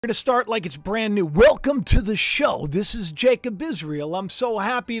To start like it's brand new. Welcome to the show. This is Jacob Israel. I'm so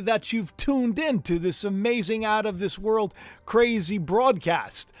happy that you've tuned in to this amazing, out of this world, crazy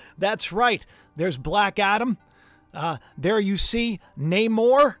broadcast. That's right. There's Black Adam. There you see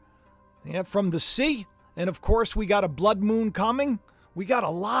Namor, from the sea. And of course, we got a blood moon coming. We got a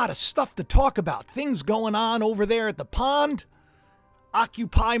lot of stuff to talk about. Things going on over there at the pond.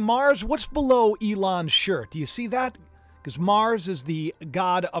 Occupy Mars. What's below Elon's shirt? Do you see that? Because Mars is the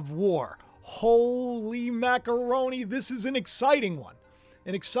god of war. Holy macaroni, this is an exciting one.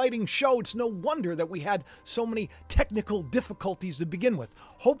 An exciting show. It's no wonder that we had so many technical difficulties to begin with.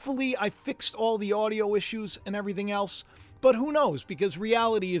 Hopefully I fixed all the audio issues and everything else, but who knows, because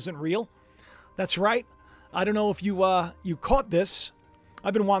reality isn't real. That's right. I don't know if you caught this.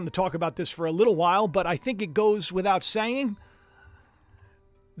 I've been wanting to talk about this for a little while, but I think it goes without saying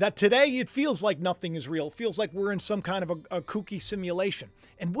that today it feels like nothing is real. It feels like we're in some kind of a kooky simulation.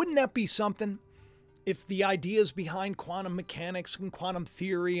 And wouldn't that be something if the ideas behind quantum mechanics and quantum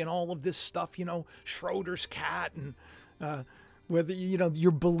theory and all of this stuff, Schrodinger's cat, and whether,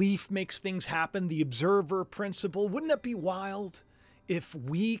 your belief makes things happen, the observer principle, wouldn't it be wild if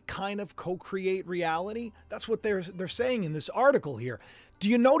we kind of co-create reality? That's what they're saying in this article here. Do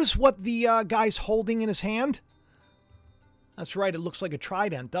you notice what the guy's holding in his hand? That's right, it looks like a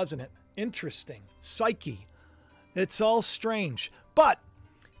trident, doesn't it? Interesting. Psyche. It's all strange. But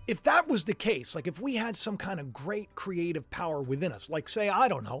if that was the case, like if we had some kind of great creative power within us, like say, I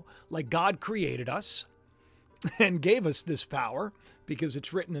don't know, like God created us and gave us this power, because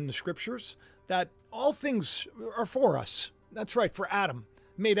it's written in the scriptures that all things are for us. That's right, for Adam.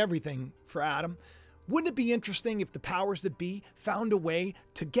 Made everything for Adam. Wouldn't it be interesting if the powers that be found a way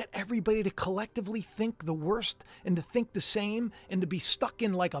to get everybody to collectively think the worst and to think the same and to be stuck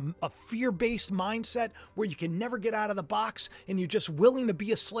in like a fear-based mindset where you can never get out of the box and you're just willing to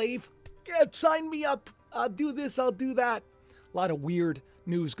be a slave? Yeah, sign me up. I'll do this. I'll do that. A lot of weird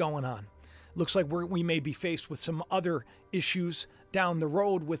news going on. Looks like we may be faced with some other issues down the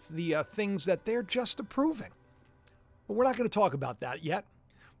road with the things that they're just approving. But we're not going to talk about that yet.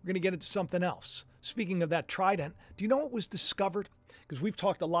 We're going to get into something else. Speaking of that trident, do you know what was discovered? Because we've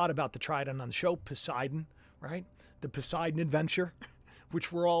talked a lot about the trident on the show, Poseidon, right? The Poseidon adventure,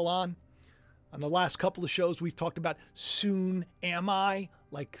 which we're all on. On the last couple of shows, we've talked about soon am I,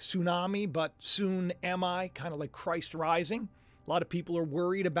 like tsunami, but soon am I, kind of like Christ rising. A lot of people are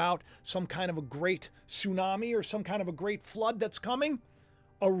worried about some kind of a great tsunami or some kind of a great flood that's coming.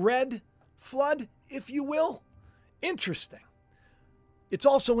 A red flood, if you will. Interesting. It's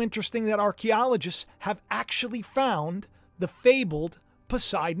also interesting that archaeologists have actually found the fabled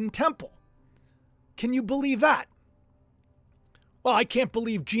Poseidon Temple. Can you believe that? Well, I can't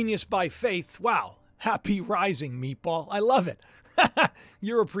believe genius by faith. Wow. Happy rising, Meatball. I love it.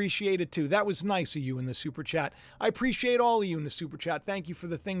 You're appreciated too. That was nice of you in the Super Chat. I appreciate all of you in the Super Chat. Thank you for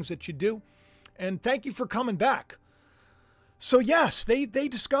the things that you do. And thank you for coming back. So yes, they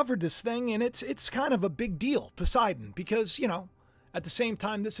discovered this thing, and it's kind of a big deal, Poseidon, because, at the same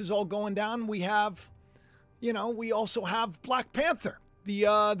time this is all going down, we have, we also have Black Panther,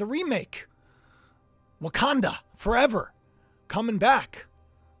 the remake, Wakanda Forever, coming back.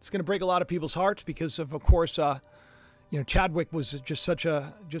 It's going to break a lot of people's hearts because of course, Chadwick was just such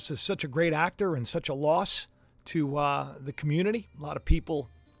a great actor and such a loss to the community. A lot of people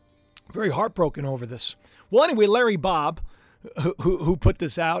very heartbroken over this. Well, anyway, Larry Bob, who put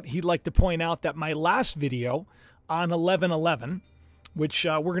this out, he'd like to point out that my last video on 11/11, which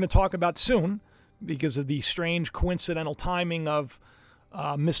we're going to talk about soon because of the strange coincidental timing of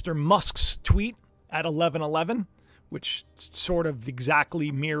Mr. Musk's tweet at 11/11, which sort of exactly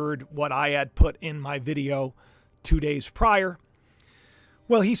mirrored what I had put in my video 2 days prior.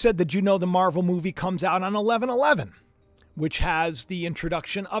 Well, he said that the Marvel movie comes out on 11/11, which has the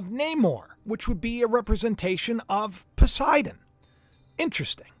introduction of Namor, which would be a representation of Poseidon.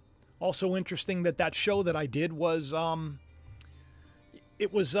 Interesting. Also interesting that show that I did was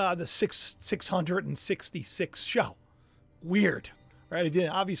it was the 666 show. Weird, right? I didn't.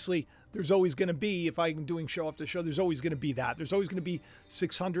 Obviously, there's always going to be, if I'm doing show after show, there's always going to be that. There's always going to be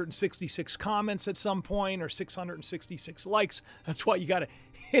 666 comments at some point or 666 likes. That's why you got to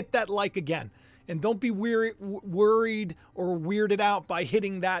hit that like again. And don't be worried or weirded out by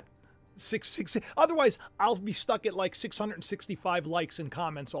hitting that 666. Otherwise, I'll be stuck at like 665 likes and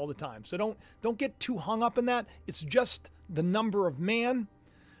comments all the time. So don't get too hung up in that. It's just the number of man,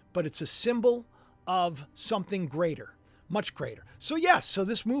 but it's a symbol of something greater, much greater. So yes, so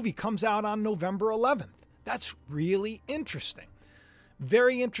this movie comes out on November 11th. That's really interesting.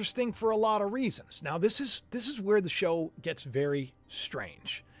 Very interesting for a lot of reasons. Now, this is where the show gets very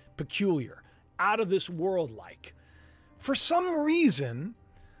strange. peculiar, out of this world like. For some reason,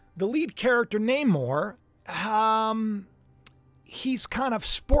 the lead character, Namor, he's kind of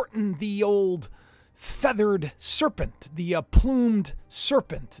sporting the old feathered serpent, the plumed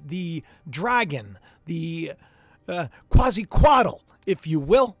serpent, the dragon, the Quasiquatl, if you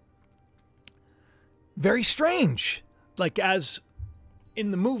will. Very strange. Like, as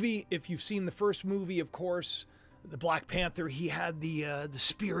in the movie, if you've seen the first movie, of course, the Black Panther, he had the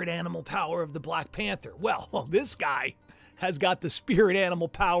spirit animal power of the Black Panther. Well, this guy has got the spirit animal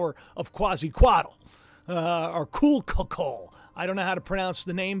power of Quasiquatl, or Kulkakol. I don't know how to pronounce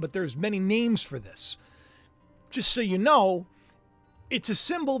the name, but there's many names for this. Just so you know, it's a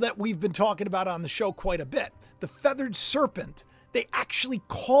symbol that we've been talking about on the show quite a bit. The feathered serpent, they actually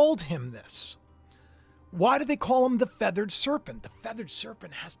called him this. Why do they call him the feathered serpent? The feathered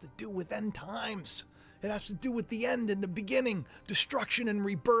serpent has to do with end times. It has to do with the end and the beginning, destruction and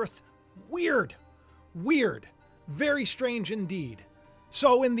rebirth. Weird. Weird. Very strange indeed.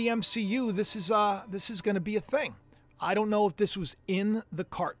 So in the MCU, this is going to be a thing. I don't know if this was in the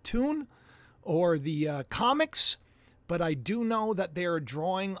cartoon or the comics, but I do know that they are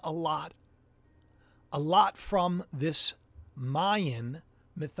drawing a lot from this Mayan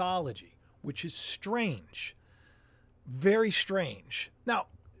mythology, which is strange. Very strange. Now,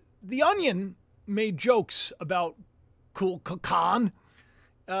 The Onion made jokes about Kukulkan.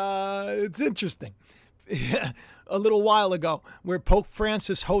 It's interesting. A little while ago, where Pope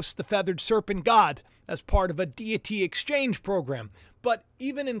Francis hosts the feathered serpent god as part of a deity exchange program. But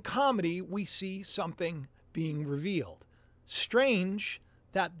even in comedy, we see something being revealed. Strange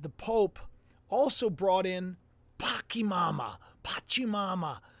that the Pope also brought in Pachamama,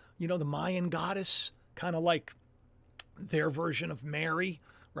 you know, the Mayan goddess, kind of like their version of Mary,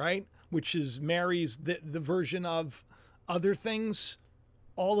 right? Which is Mary's the version of other things,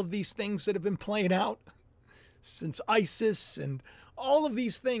 all of these things that have been playing out since ISIS and all of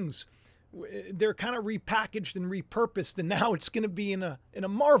these things. They're kind of repackaged and repurposed, and now it's going to be in a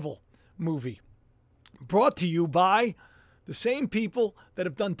Marvel movie. Brought to you by the same people that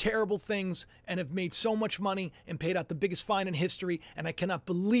have done terrible things and have made so much money and paid out the biggest fine in history, and I cannot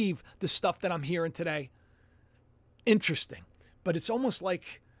believe the stuff that I'm hearing today. Interesting. But it's almost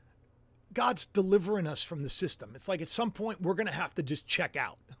like God's delivering us from the system. It's like at some point we're going to have to just check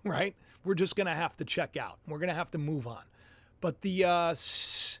out, right? We're just going to have to check out. We're going to have to move on. But the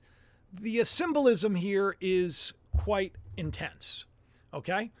symbolism here is quite intense,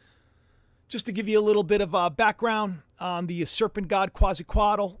 okay? Just to give you a little bit of background on the serpent god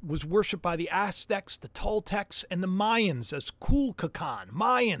Quasiquatl, was worshipped by the Aztecs, the Toltecs, and the Mayans as Kulkakan.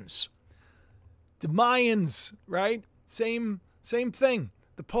 Mayans. The Mayans, right? Same thing.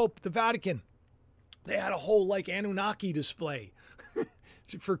 The Pope, the Vatican, they had a whole like Anunnaki display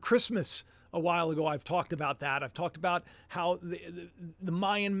for Christmas a while ago. I've talked about that. I've talked about how the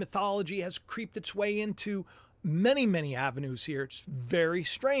Mayan mythology has creeped its way into many, many avenues here. It's very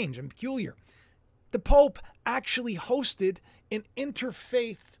strange and peculiar. The Pope actually hosted an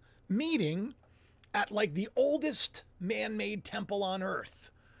interfaith meeting at like the oldest man-made temple on earth,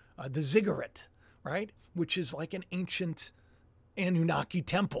 the Ziggurat, right? Which is like an ancient Anunnaki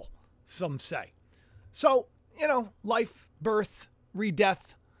temple, some say. So, you know, life, birth,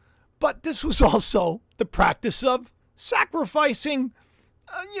 re-death. But this was also the practice of sacrificing,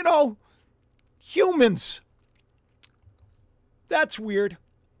 humans. That's weird.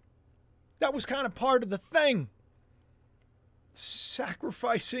 That was kind of part of the thing.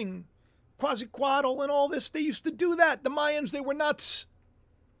 Sacrificing Quasiquatl and all this. They used to do that. The Mayans, they were nuts.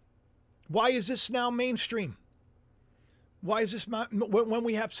 Why is this now mainstream? Why is this when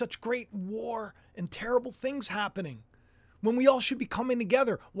we have such great war and terrible things happening? When we all should be coming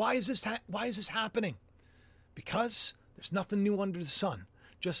together. Why is this happening? Because there's nothing new under the sun.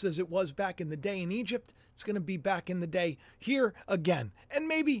 Just as it was back in the day in Egypt, it's going to be back in the day here again. And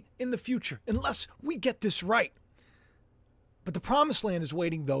maybe in the future, unless we get this right. But the promised land is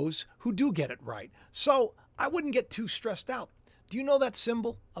waiting those who do get it right. So I wouldn't get too stressed out. Do you know that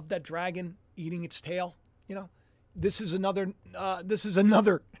symbol of that dragon eating its tail? You know, this is another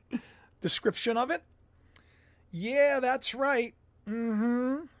description of it. Yeah, that's right.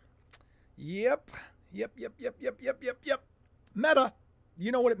 Mm-hmm. Yep. Meta.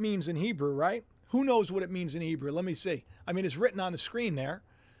 You know what it means in Hebrew, right? Who knows what it means in Hebrew? Let me see. I mean, it's written on the screen there.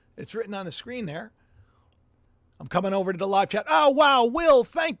 I'm coming over to the live chat. Oh, wow, Will,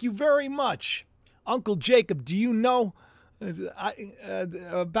 thank you very much. Uncle Jacob, do you know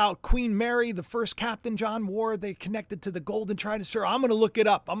about Queen Mary, the first captain John wore? They connected to the golden trident. Sir, I'm going to look it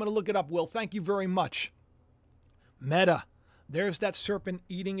up. Will. Thank you very much. Meta, There's that serpent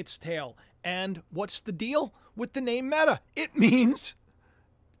eating its tail. And what's the deal with the name Meta? It means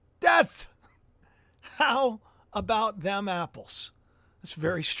death. How about them apples? It's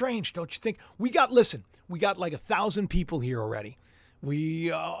very strange, don't you think? We got like 1,000 people here already. We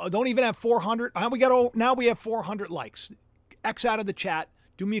don't even have 400. Now we have 400 likes. X out of the chat.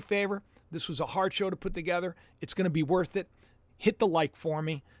 Do me a favor. This was a hard show to put together. It's going to be worth it. Hit the like for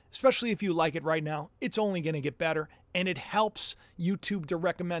me, especially if you like it right now. It's only going to get better, and it helps YouTube to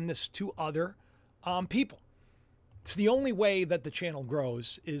recommend this to other people. It's the only way that the channel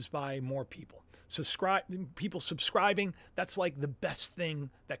grows is by more people. People subscribing, that's like the best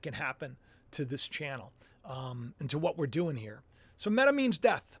thing that can happen to this channel and to what we're doing here. So Meta means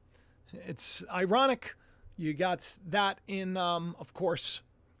death. It's ironic. You got that in, of course,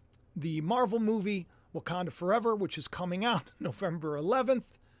 the Marvel movie Wakanda Forever, which is coming out November 11th,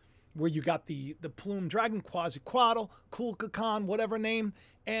 where you got the plume dragon, Quetzalcoatl, Kulkakan, whatever name,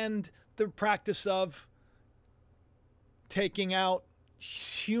 and the practice of taking out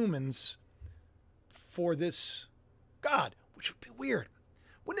humans for this god, which would be weird.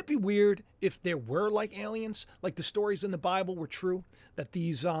 Wouldn't it be weird if there were like aliens, like the stories in the Bible were true, that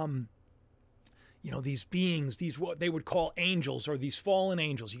these these beings, these what they would call angels, or these fallen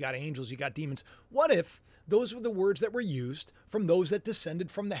angels, you got demons. What if those were the words that were used from those that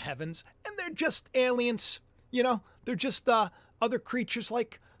descended from the heavens, and they're just aliens? They're just other creatures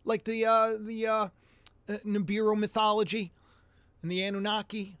like the Nibiru mythology and the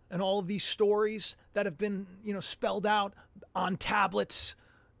Anunnaki and all of these stories that have been, spelled out on tablets,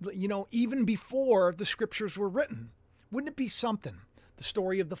 even before the scriptures were written. Wouldn't it be something? The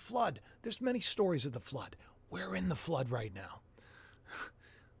story of the flood. There's many stories of the flood. We're in the flood right now.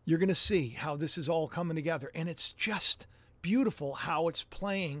 You're going to see how this is all coming together. And it's just beautiful how it's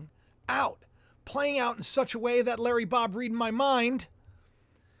playing out. Playing out in such a way that Larry Bob reading my mind.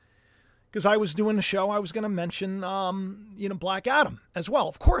 Because I was doing the show, I was going to mention, Black Adam as well.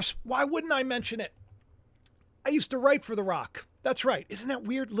 Of course, why wouldn't I mention it? I used to write for The Rock. That's right. Isn't that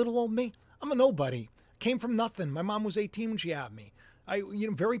weird, little old me? I'm a nobody. Came from nothing. My mom was 18 when she had me.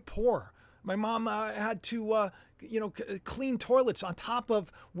 Very poor. My mom had to, clean toilets on top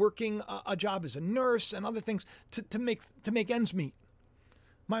of working a job as a nurse and other things to make ends meet.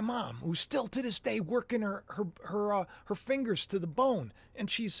 My mom, who's still to this day working her fingers to the bone, and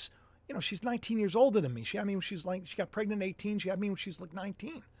she's 19 years older than me. She got pregnant at 18. She had me when she was like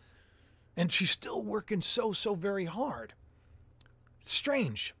 19, and she's still working so very hard. It's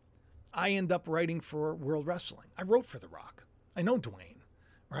strange. I end up writing for World Wrestling. I wrote for The Rock. I know Dwayne,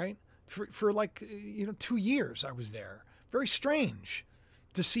 right? For 2 years I was there. Very strange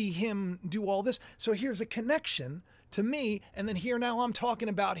to see him do all this. So here's a connection to me, and then here now I'm talking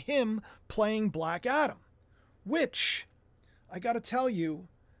about him playing Black Adam, which I got to tell you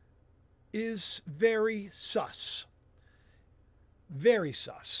is very sus. Very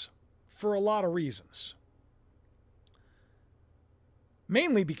sus for a lot of reasons.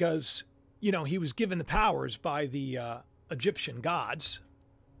 Mainly because, he was given the powers by the Egyptian gods.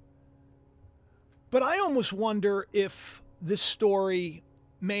 But I almost wonder if this story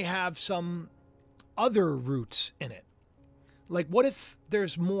may have some other roots in it. Like, what if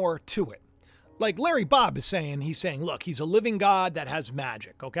there's more to it? Like Larry Bob is saying, look, he's a living god that has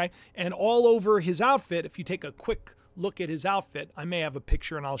magic, okay? And all over his outfit, if you take a quick look at his outfit, I may have a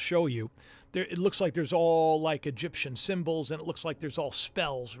picture and I'll show you. It looks like there's all like Egyptian symbols, and it looks like there's all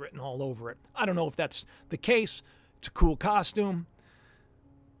spells written all over it. I don't know if that's the case. It's a cool costume.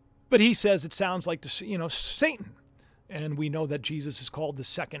 But he says it sounds like, Satan. And we know that Jesus is called the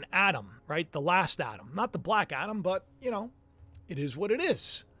second Adam, right? The last Adam. Not the Black Adam, but, it is what it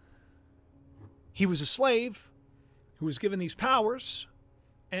is. He was a slave who was given these powers,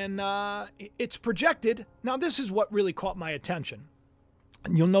 and it's projected. Now, this is what really caught my attention.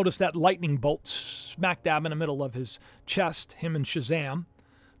 And you'll notice that lightning bolt smack dab in the middle of his chest, him and Shazam.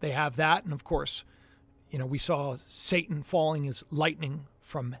 They have that. And, of course, we saw Satan falling as lightning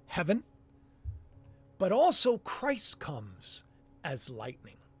from heaven. But also Christ comes as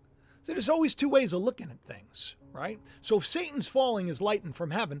lightning. So there's always two ways of looking at things, right? So if Satan's falling as lightning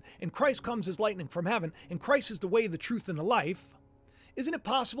from heaven, and Christ comes as lightning from heaven, and Christ is the way, the truth, and the life, isn't it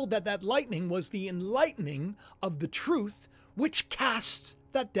possible that that lightning was the enlightening of the truth, which casts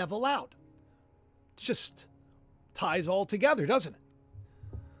that devil out? It just ties all together, doesn't it?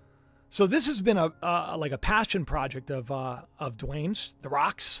 So this has been like a passion project of Dwayne's, The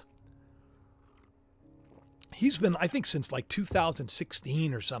Rock's. He's been, I think, since like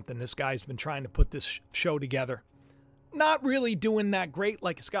 2016 or something, this guy's been trying to put this show together. Not really doing that great.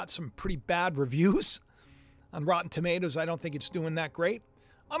 Like, it's got some pretty bad reviews. On Rotten Tomatoes, I don't think it's doing that great.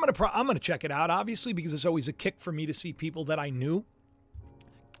 I'm gonna check it out, obviously, because it's always a kick for me to see people that I knew,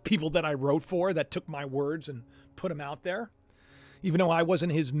 people that I wrote for, that took my words and put them out there. Even though I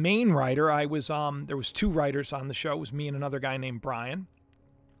wasn't his main writer, I was. There was 2 writers on the show. It was me and another guy named Brian.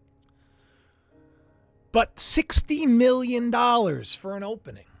 But $60 million for an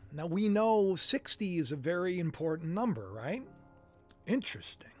opening. Now, we know 60 is a very important number, right?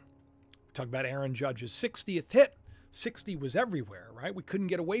 Interesting. Talk about Aaron Judge's 60th hit. 60 was everywhere, right? We couldn't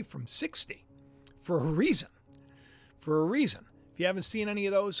get away from 60 for a reason. For a reason. If you haven't seen any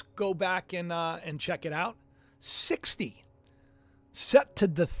of those, go back and check it out. 60. Set to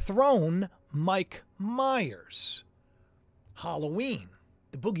dethrone Mike Myers. Halloween.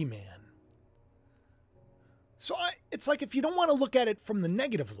 The Boogeyman. So it's like, if you don't want to look at it from the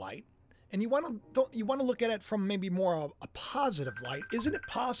negative light, and you want to look at it from maybe more a positive light, isn't it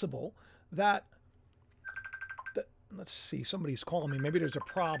possible that let's see, somebody's calling me. Maybe there's a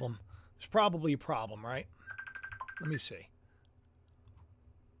problem. There's probably a problem, right? Let me see.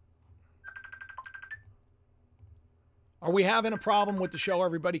 Are we having a problem with the show,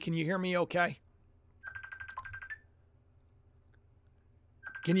 everybody? Can you hear me okay?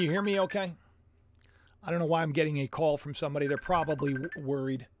 Can you hear me okay? I don't know why I'm getting a call from somebody. They're probably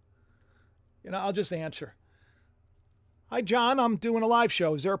worried. You know, I'll just answer. Hi, John. I'm doing a live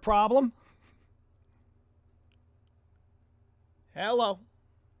show. Is there a problem? Hello.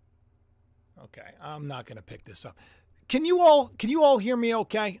 Okay, I'm not going to pick this up. Can you all hear me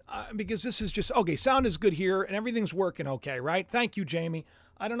okay? Because this is just, okay, sound is good here and everything's working okay, right? Thank you, Jamie.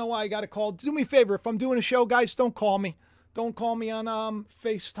 I don't know why I got a call. Do me a favor. If I'm doing a show, guys, don't call me. Don't call me on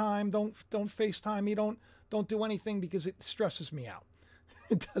FaceTime. Don't FaceTime me. Don't do anything, because it stresses me out.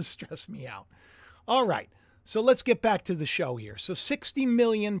 It does stress me out. All right. So let's get back to the show here. So 60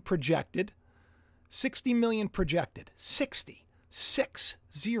 million projected. 60 million projected. 60. 60.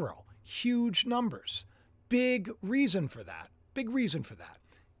 Huge numbers. Big reason for that. Big reason for that.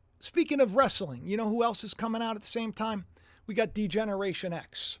 Speaking of wrestling, you know who else is coming out at the same time? We got D-Generation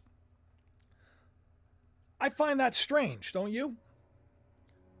X. I find that strange, don't you?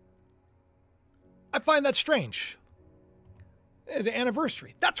 I find that strange. The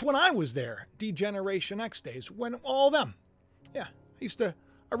anniversary. That's when I was there. D-Generation X days. When all of them. Yeah.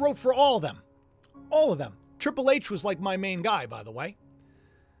 I wrote for all of them. All of them. Triple H was like my main guy, by the way.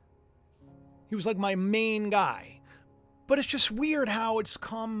 He was like my main guy. But it's just weird how it's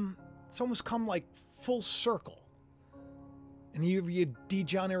almost come like full circle. And you have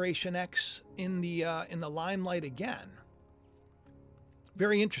D-Generation X in the limelight again.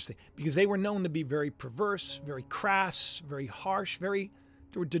 Very interesting, because they were known to be very perverse, very crass, very harsh, they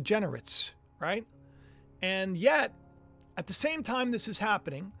were degenerates, right? And yet, at the same time this is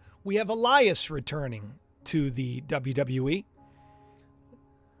happening, we have Elias returning to the WWE.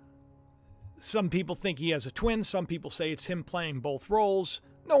 Some people think he has a twin. Some people say it's him playing both roles.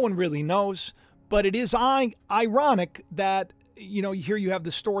 No one really knows. But it is ironic that, you know, here you have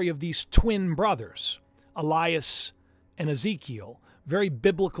the story of these twin brothers, Elias and Ezekiel. Very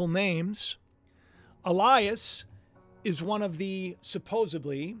biblical names. Elias is one of the,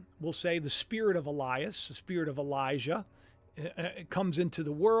 supposedly, we'll say, the spirit of Elias, the spirit of Elijah. It comes into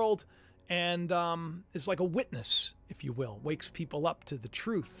the world and is like a witness, if you will, wakes people up to the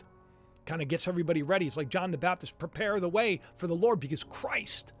truth, kind of gets everybody ready. It's like John the Baptist, prepare the way for the Lord, because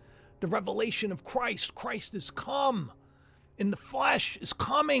Christ, the revelation of Christ is come. In the flesh, is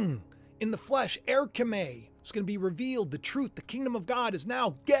coming. In the flesh, Erkame, is going to be revealed. The truth, the kingdom of God is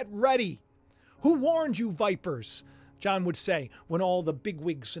now. Get ready. Who warned you, vipers? John would say when all the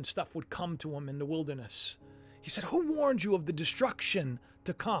bigwigs and stuff would come to him in the wilderness. He said, who warned you of the destruction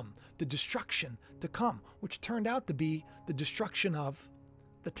to come? The destruction to come, which turned out to be the destruction of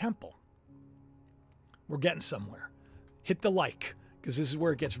the temple. We're getting somewhere. Hit the like, because this is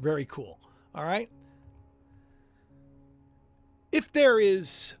where it gets very cool. All right? If there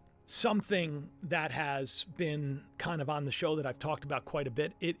is something that has been kind of on the show that I've talked about quite a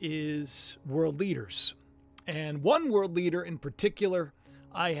bit, it is world leaders. And one world leader in particular,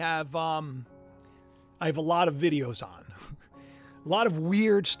 I have a lot of videos on. A lot of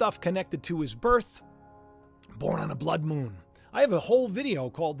weird stuff connected to his birth. Born on a blood moon. I have a whole video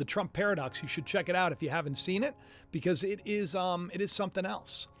called The Trump Paradox. You should check it out if you haven't seen it, because it is something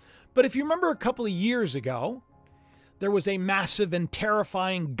else. But if you remember a couple of years ago, there was a massive and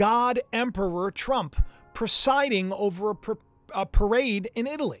terrifying God Emperor Trump presiding over a parade in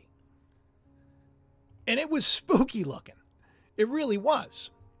Italy. And it was spooky looking. It really was.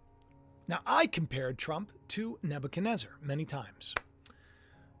 Now, I compared Trump to Nebuchadnezzar many times.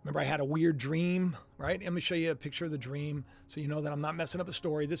 Remember, I had a weird dream, right? Let me show you a picture of the dream so you know that I'm not messing up a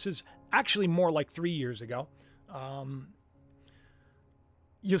story. This is actually more like 3 years ago.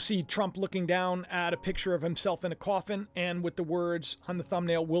 You'll see Trump looking down at a picture of himself in a coffin and with the words on the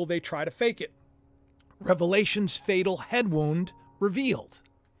thumbnail, will they try to fake it? Revelation's fatal head wound revealed.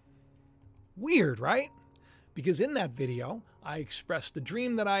 Weird, right? Because in that video, I expressed the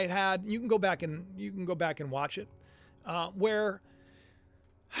dream that I had. You can go back and watch it, where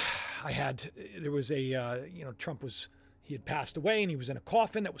there was Trump he had passed away and he was in a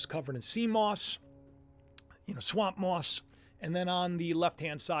coffin that was covered in sea moss, swamp moss. And then on the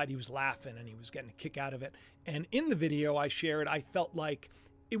left-hand side, he was laughing and he was getting a kick out of it. And in the video I shared, I felt like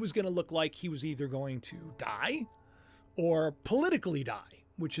it was going to look like he was either going to die or politically die,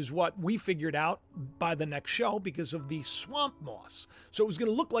 which is what we figured out by the next show because of the swamp moss. So it was going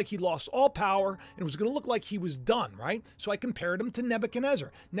to look like he lost all power and it was going to look like he was done, right? So I compared him to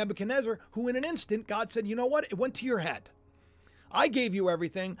Nebuchadnezzar. Nebuchadnezzar, who in an instant, God said, you know what? It went to your head. I gave you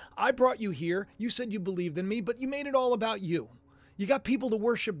everything. I brought you here. You said you believed in me, but you made it all about you. You got people to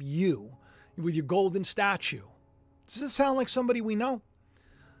worship you with your golden statue. Does this sound like somebody we know?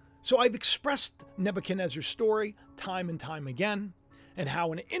 So I've expressed Nebuchadnezzar's story time and time again, and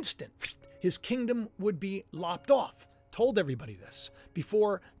how in an instant his kingdom would be lopped off. Told everybody this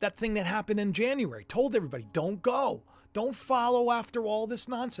before that thing that happened in January. Told everybody, don't go. Don't follow after all this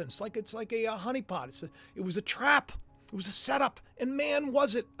nonsense. It's like a honeypot. It was a trap. It was a setup. And man,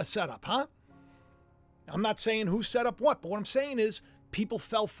 was it a setup, huh? I'm not saying who set up what, but what I'm saying is people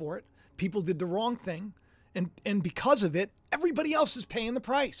fell for it. People did the wrong thing. And because of it, everybody else is paying the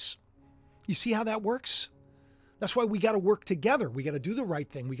price. You see how that works? That's why we got to work together. We got to do the right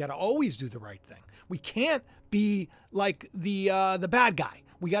thing. We got to always do the right thing. We can't be like the bad guy.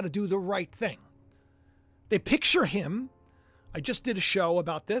 We got to do the right thing. They picture him. I just did a show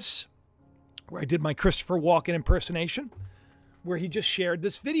about this where I did my Christopher Walken impersonation, where he just shared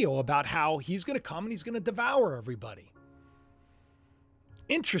this video about how he's going to come and he's going to devour everybody.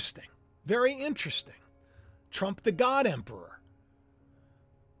 Interesting. Very interesting. Trump the God Emperor.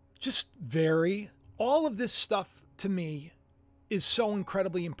 Just all of this stuff to me is so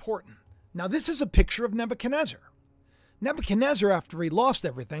incredibly important. Now, this is a picture of Nebuchadnezzar. Nebuchadnezzar, after he lost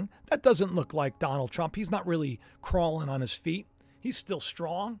everything, that doesn't look like Donald Trump. He's not really crawling on his feet. He's still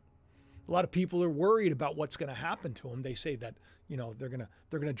strong. A lot of people are worried about what's going to happen to him. They say that, they're going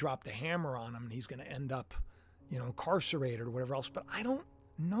to drop the hammer on him and he's going to end up, incarcerated or whatever else. But I don't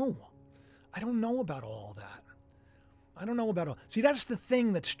know. I don't know about all that. I don't know about all. See, that's the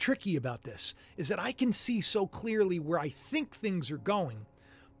thing that's tricky about this, is that I can see so clearly where I think things are going,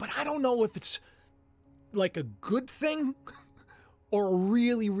 but I don't know if it's like a good thing or a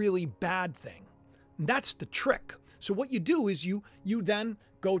really, really bad thing. And that's the trick. So what you do is you then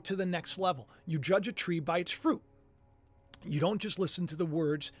go to the next level. You judge a tree by its fruit. You don't just listen to the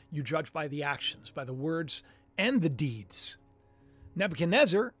words, you judge by the actions, by the words and the deeds.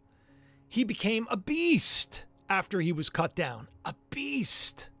 Nebuchadnezzar, he became a beast after he was cut down. A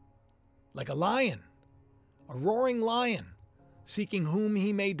beast. Like a lion. A roaring lion, seeking whom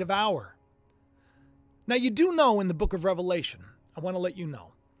he may devour. Now you do know in the book of Revelation, I want to let you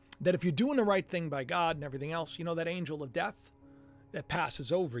know, that if you're doing the right thing by God and everything else, that angel of death that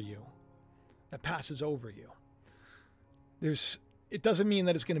passes over you, it doesn't mean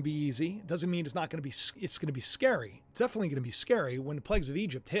that it's going to be easy. It doesn't mean it's going to be scary. It's definitely going to be scary. When the plagues of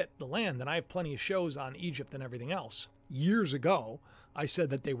Egypt hit the land, and I have plenty of shows on Egypt and everything else. Years ago, I said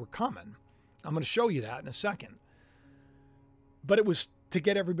that they were coming. I'm going to show you that in a second. But it was to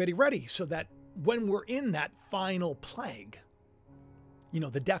get everybody ready so that when we're in that final plague,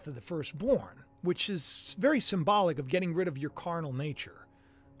 the death of the firstborn, which is very symbolic of getting rid of your carnal nature.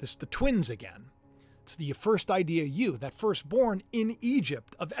 The twins again. It's the first idea you, that firstborn in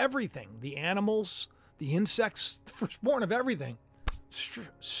Egypt of everything, the animals, the insects, the firstborn of everything,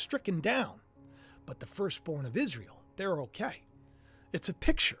 stricken down. But the firstborn of Israel, they're okay. It's a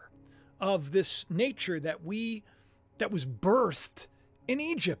picture of this nature that was birthed in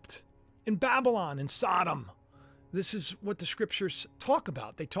Egypt, in Babylon, in Sodom. This is what the scriptures talk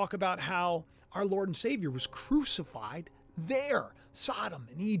about. They talk about how our Lord and Savior was crucified there, Sodom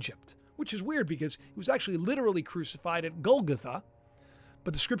in Egypt, which is weird because he was actually literally crucified at Golgotha,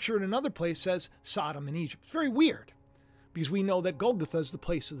 but the scripture in another place says Sodom in Egypt. It's very weird because we know that Golgotha is the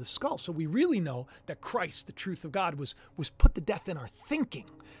place of the skull. So we really know that Christ, the truth of God, was put to death in our thinking.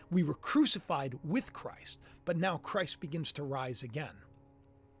 We were crucified with Christ, but now Christ begins to rise again.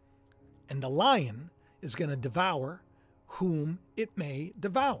 And the lion is going to devour whom it may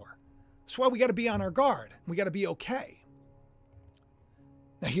devour. That's why we got to be on our guard. We got to be okay.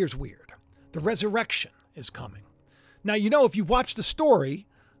 Now here's weird. The resurrection is coming. Now, you know, if you've watched the story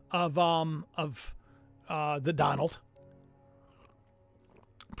of the Donald,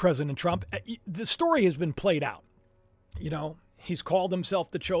 President Trump, the story has been played out. You know, he's called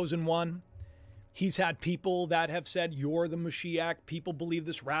himself the chosen one. He's had people that have said, you're the Mashiach. People believe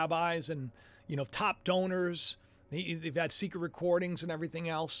this, rabbis and, you know, top donors. They've had secret recordings and everything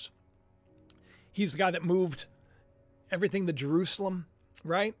else. He's the guy that moved everything to Jerusalem,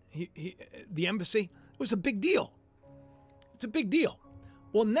 right? The embassy. It was a big deal. It's a big deal.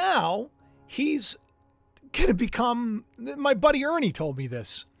 Well, now he's going to become, my buddy Ernie told me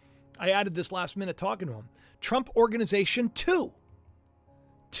this. I added this last minute talking to him. Trump Organization 2.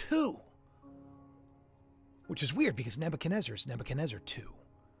 2. Which is weird because Nebuchadnezzar is Nebuchadnezzar 2.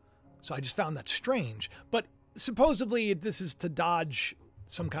 So I just found that strange. But supposedly this is to dodge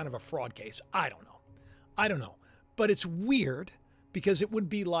some kind of a fraud case. I don't know. But it's weird because it would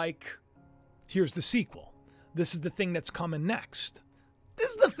be like, here's the sequel. This is the thing that's coming next.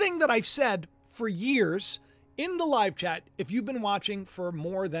 This is the thing that I've said for years in the live chat. If you've been watching for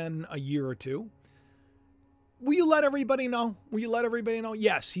more than a year or two, will you let everybody know? Will you let everybody know?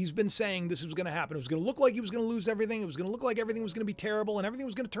 Yes, he's been saying this was going to happen. It was going to look like he was going to lose everything. It was going to look like everything was going to be terrible and everything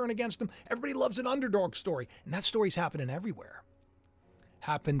was going to turn against him. Everybody loves an underdog story. And that story's happening everywhere.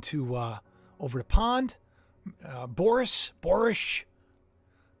 Happened to over the pond, Boris.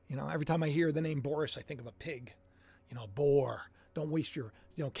 You know, every time I hear the name Boris, I think of a pig. You know, boar. Don't waste your,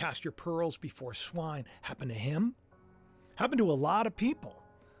 you know, cast your pearls before swine. Happened to him. Happened to a lot of people,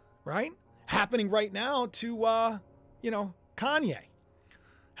 right? Happening right now to, you know, Kanye.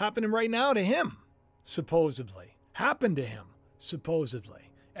 Happening right now to him, supposedly. Happened to him,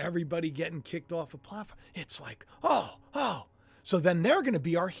 supposedly. Everybody getting kicked off a platform. It's like, oh. So then they're going to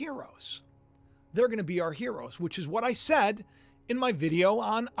be our heroes. They're going to be our heroes, which is what I said in my video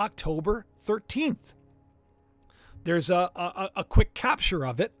on October 13th. There's a quick capture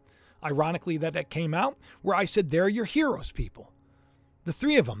of it, ironically, that came out, where I said, they're your heroes, people. The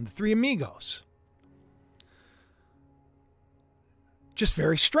three of them, the three amigos. Just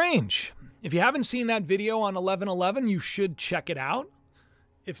very strange. If you haven't seen that video on 11/11, you should check it out.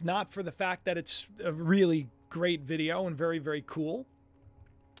 If not for the fact that it's a really great video and very, very cool,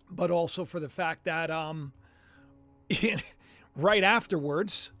 but also for the fact that right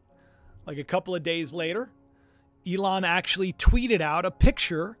afterwards, like a couple of days later, Elon actually tweeted out a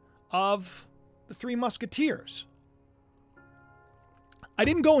picture of the Three Musketeers. I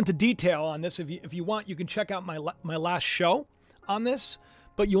didn't go into detail on this. If you want, you can check out my last show on this.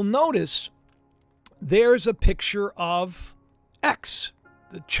 But you'll notice there's a picture of X,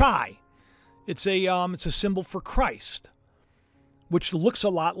 the chai. It's a symbol for Christ, which looks a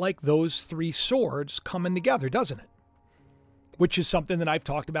lot like those three swords coming together, doesn't it? Which is something that I've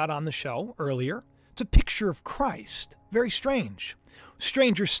talked about on the show earlier. It's a picture of Christ. Very strange.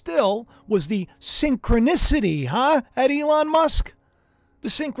 Stranger still was the synchronicity, at Elon Musk. The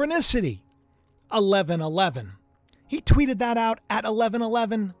synchronicity. 11/11. He tweeted that out at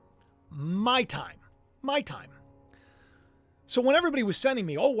 11/11 my time. So when everybody was sending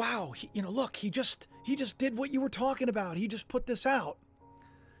me, oh wow, look, he just did what you were talking about. He just put this out.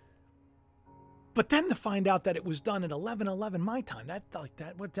 But then to find out that it was done at 11/11 my time,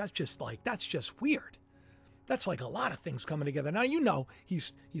 that's just weird. That's like a lot of things coming together. Now,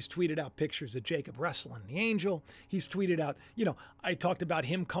 he's tweeted out pictures of Jacob wrestling the angel. He's tweeted out, I talked about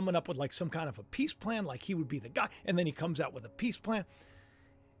him coming up with like some kind of a peace plan, like he would be the guy. And then he comes out with a peace plan.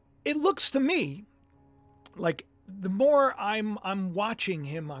 It looks to me like the more I'm watching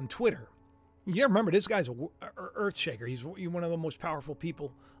him on Twitter, you remember this guy's an earth shaker. He's one of the most powerful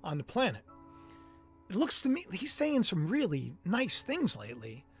people on the planet. It looks to me, he's saying some really nice things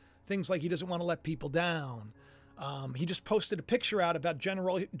lately. Things like he doesn't want to let people down. He just posted a picture out about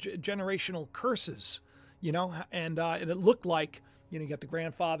generational curses, and it looked like, you got the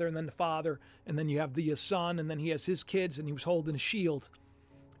grandfather and then the father, and then you have the son, and then he has his kids, and he was holding a shield.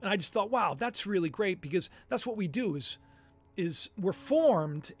 And I just thought, wow, that's really great, because that's what we do is we're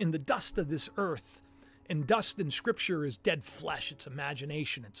formed in the dust of this earth. And dust in Scripture is dead flesh. It's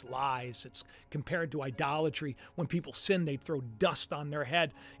imagination. It's lies. It's compared to idolatry. When people sin, they throw dust on their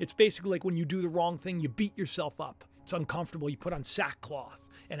head. It's basically like when you do the wrong thing, you beat yourself up. It's uncomfortable. You put on sackcloth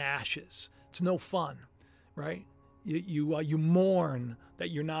and ashes. It's no fun, right? You mourn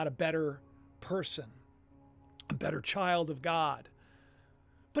that you're not a better person, a better child of God.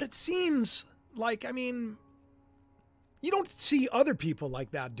 But it seems like, you don't see other people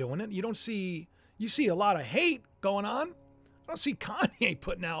like that doing it. You see a lot of hate going on. I don't see Kanye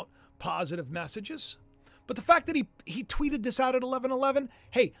putting out positive messages. But the fact that he tweeted this out at 11:11,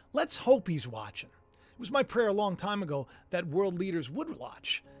 hey, let's hope he's watching. It was my prayer a long time ago that world leaders would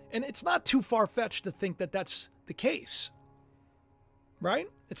watch. And it's not too far-fetched to think that that's the case. Right?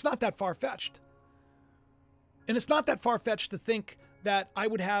 It's not that far-fetched. And it's not that far-fetched to think that I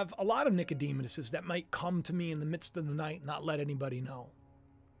would have a lot of Nicodemuses that might come to me in the midst of the night and not let anybody know.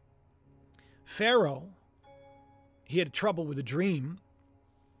 Pharaoh, he had trouble with a dream.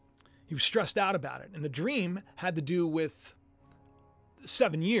 He was stressed out about it. And the dream had to do with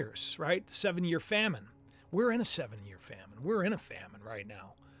 7 years, right? 7-year famine. We're in a 7-year famine. We're in a famine right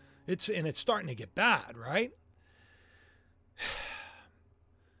now. It's starting to get bad, right?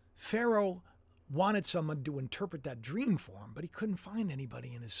 Pharaoh wanted someone to interpret that dream for him, but he couldn't find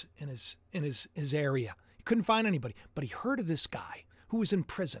anybody in his area. He couldn't find anybody. But he heard of this guy who was in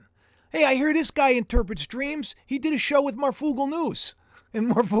prison. Hey, I hear this guy interprets dreams. He did a show with Marfugal News and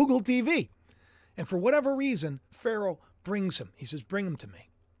Marfugal TV. And for whatever reason, Pharaoh brings him. He says, bring him to me.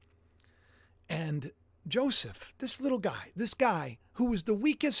 And Joseph, this little guy, this guy who was the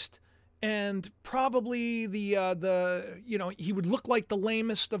weakest and probably he would look like the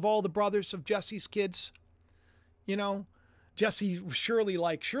lamest of all the brothers of Jesse's kids. Jesse was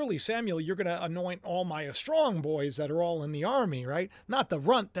surely Samuel, you're going to anoint all my strong boys that are all in the army, right? Not the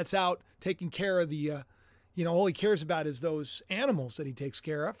runt that's out taking care of the, all he cares about is those animals that he takes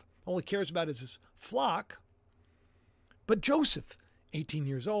care of. All he cares about is his flock. But Joseph, 18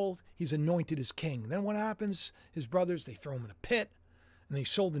 years old, he's anointed as king. Then what happens? His brothers, they throw him in a pit and they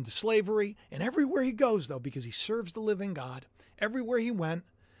sold into slavery. And everywhere he goes, though, because he serves the living God, everywhere he went,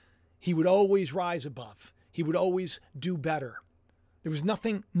 he would always rise above. He would always do better. There was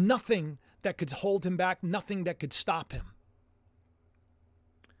nothing that could hold him back, nothing that could stop him.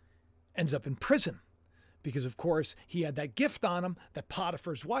 Ends up in prison because, of course, he had that gift on him that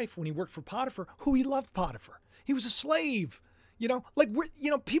Potiphar's wife, when he worked for Potiphar, who he loved Potiphar. He was a slave.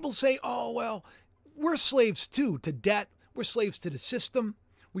 People say, oh, well, we're slaves too to debt. We're slaves to the system.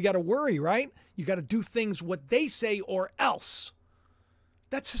 We got to worry, right? You got to do things what they say or else.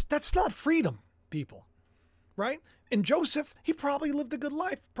 That's not freedom, people. Right? And Joseph, he probably lived a good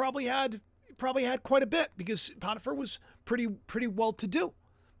life. Probably had quite a bit because Potiphar was pretty well to do,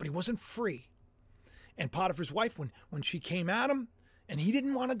 but he wasn't free. And Potiphar's wife, when she came at him, and he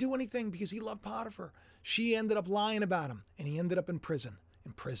didn't want to do anything because he loved Potiphar, she ended up lying about him, and he ended up in prison.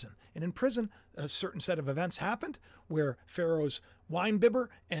 And in prison, a certain set of events happened where Pharaoh's wine bibber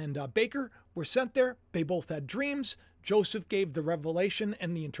and baker were sent there. They both had dreams. Joseph gave the revelation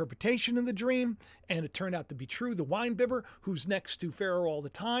and the interpretation of the dream, and it turned out to be true. The wine bibber, who's next to Pharaoh all the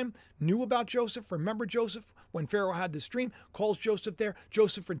time, knew about Joseph, remembered Joseph when Pharaoh had this dream, calls Joseph there.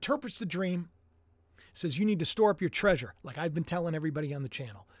 Joseph interprets the dream, says, you need to store up your treasure, like I've been telling everybody on the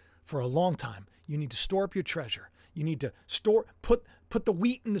channel for a long time. You need to store up your treasure. You need to put the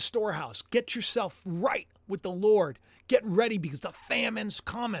wheat in the storehouse. Get yourself right with the Lord. Get ready because the famine's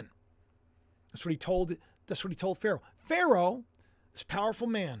coming. That's what he told Pharaoh. Pharaoh, this powerful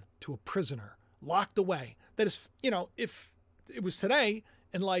man, to a prisoner, locked away. That is, if it was today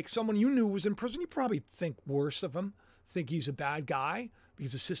and like someone you knew was in prison, you probably think worse of him, think he's a bad guy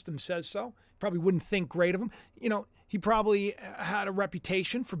because the system says so. Probably wouldn't think great of him. He probably had a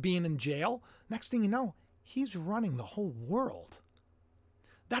reputation for being in jail. Next thing you know, he's running the whole world.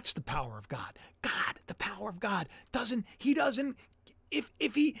 That's the power of God. The power of God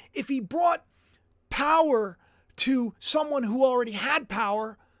if he brought power to someone who already had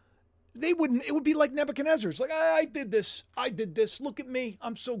power, it would be like Nebuchadnezzar's. Like, I did this. Look at me.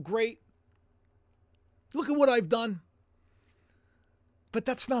 I'm so great. Look at what I've done. But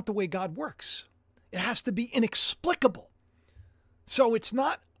that's not the way God works. It has to be inexplicable. So it's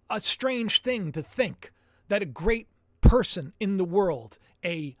not a strange thing to think that a great person in the world,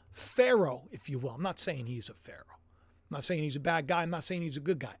 a pharaoh, if you will. I'm not saying he's a pharaoh. I'm not saying he's a bad guy. I'm not saying he's a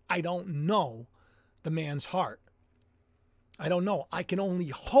good guy. I don't know the man's heart. I don't know. I can only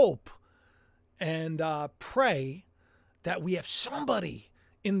hope and pray that we have somebody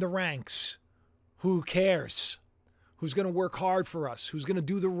in the ranks who cares, who's going to work hard for us, who's going to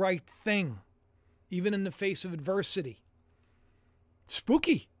do the right thing, even in the face of adversity.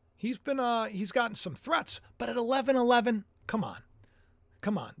 Spooky. He's gotten some threats, but at 11:11, come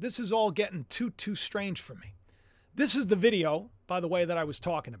on. This is all getting too strange for me. This is the video, by the way, that I was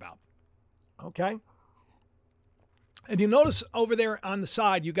talking about. Okay. And you notice over there on the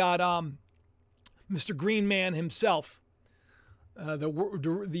side, you got Mr. Green Man himself,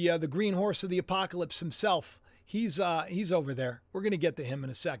 the green horse of the apocalypse himself. He's over there. We're going to get to him in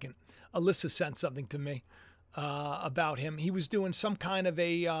a second. Alyssa sent something to me about him. He was doing some kind of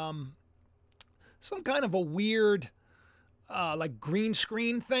a some kind of a weird, like green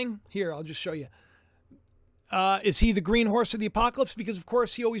screen thing. Here, I'll just show you. Is he the green horse of the apocalypse? Because of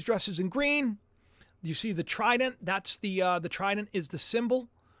course he always dresses in green. You see the trident. That's the trident is the symbol,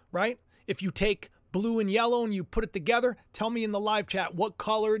 right? If you take blue and yellow and you put it together, tell me in the live chat, what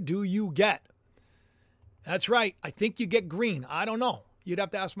color do you get? That's right. I think you get green. I don't know. You'd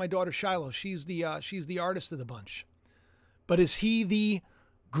have to ask my daughter Shiloh. She's the artist of the bunch. But is he the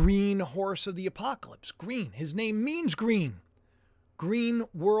green horse of the apocalypse? Green. His name means green. Green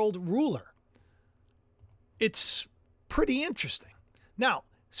world ruler. It's pretty interesting. Now,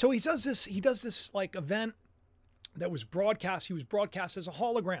 so he does this like event that was broadcast. He was broadcast as a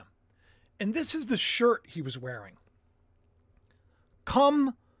hologram. And this is the shirt he was wearing.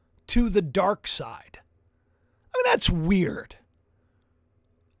 Come to the dark side. I mean, that's weird.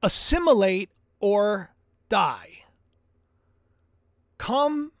 Assimilate or die.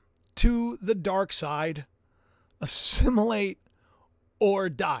 Come to the dark side. Assimilate or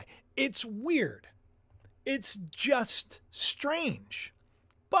die. It's weird. It's just strange.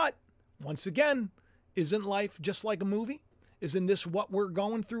 But once again, isn't life just like a movie? Isn't this what we're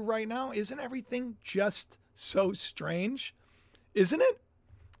going through right now? Isn't everything just so strange? Isn't it?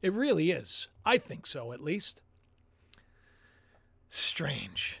 It really is. I think so, at least.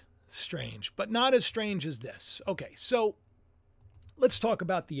 Strange. Strange. But not as strange as this. Okay, so let's talk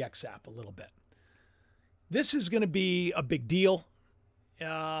about the X app a little bit. This is going to be a big deal.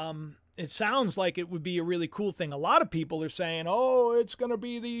 It sounds like it would be a really cool thing. A lot of people are saying, "Oh, it's going to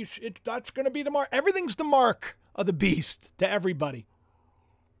be that's going to be the mark. Everything's the mark of the beast to everybody.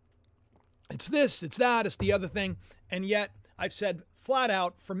 It's this, it's that, it's the other thing." And yet, I've said flat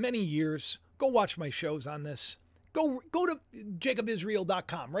out for many years, go watch my shows on this. Go to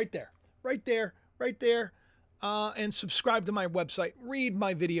jacobisrael.com, right there, and subscribe to my website. Read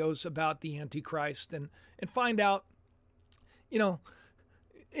my videos about the Antichrist and find out,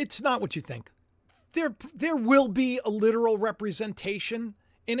 it's not what you think. There will be a literal representation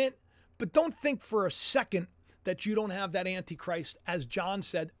in it, but don't think for a second that you don't have that Antichrist, as John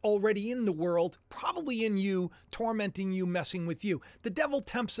said, already in the world, probably in you, tormenting you, messing with you. The devil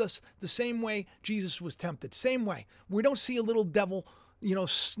tempts us the same way Jesus was tempted, same way. We don't see a little devil,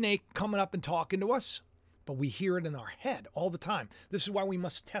 snake coming up and talking to us, but we hear it in our head all the time. This is why we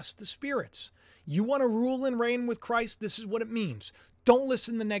must test the spirits. You want to rule and reign with Christ? This is what it means. Don't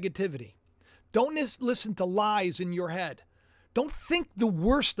listen to negativity. Don't listen to lies in your head. Don't think the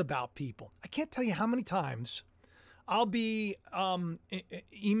worst about people. I can't tell you how many times I'll be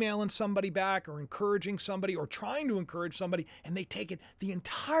emailing somebody back or encouraging somebody or trying to encourage somebody, and they take it the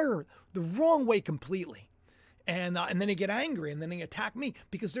wrong way completely. And then they get angry and then they attack me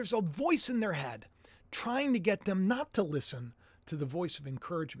because there's a voice in their head trying to get them not to listen to the voice of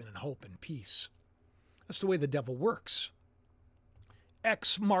encouragement and hope and peace. That's the way the devil works.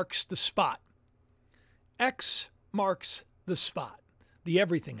 X marks the spot. X marks the spot. The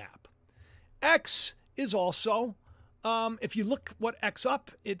Everything app. X is also, if you look what X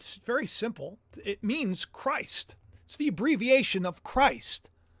up, it's very simple. It means Christ. It's the abbreviation of Christ.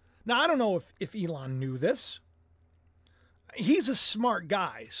 Now, I don't know if Elon knew this. He's a smart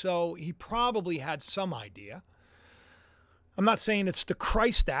guy, so he probably had some idea. I'm not saying it's the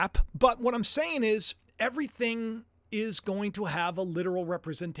Christ app, but what I'm saying is everything is going to have a literal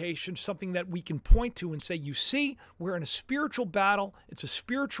representation, something that we can point to and say, you see, we're in a spiritual battle. It's a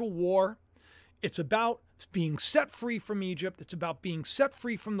spiritual war. It's about being set free from Egypt. It's about being set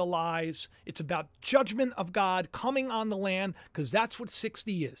free from the lies. It's about judgment of God coming on the land, because that's what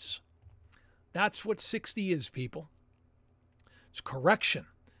 60 is. That's what 60 is, people. It's correction.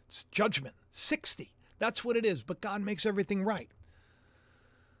 It's judgment. 60. That's what it is. But God makes everything right.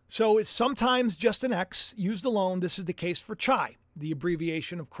 So it's sometimes just an X used alone. This is the case for Chai, the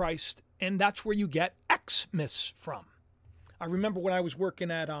abbreviation of Christ. And that's where you get Xmas from. I remember when I was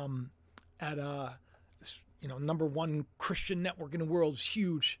working at #1 Christian network in the world, is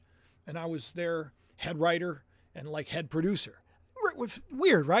huge. And I was their head writer and like head producer.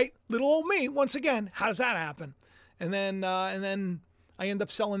 Weird, right? Little old me, once again. How does that happen? And then I end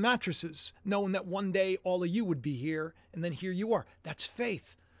up selling mattresses, knowing that one day all of you would be here, and then here you are. That's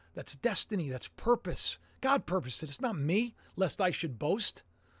faith. That's destiny. That's purpose. God purposed it. It's not me, lest I should boast.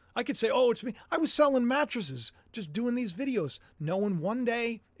 I could say, oh, it's me. I was selling mattresses, just doing these videos, knowing one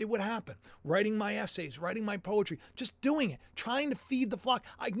day it would happen. Writing my essays, writing my poetry, just doing it, trying to feed the flock.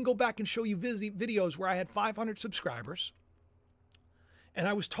 I can go back and show you videos where I had 500 subscribers, and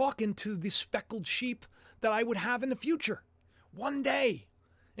I was talking to the speckled sheep that I would have in the future. One day.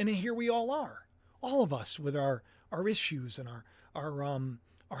 And here we all are. All of us with our issues and our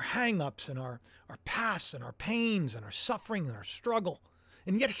hang-ups and our past and our pains and our suffering and our struggle.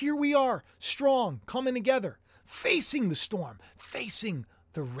 And yet here we are, strong, coming together, facing the storm, facing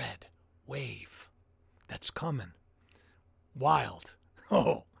the red wave that's coming. Wild.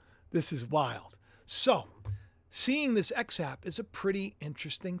 Oh, this is wild. So, seeing this XAP is a pretty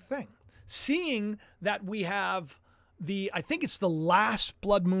interesting thing. Seeing that we have I think it's the last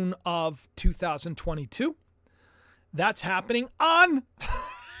blood moon of 2022. That's happening on...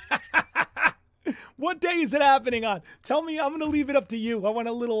 What day is it happening on? Tell me. I'm going to leave it up to you. I want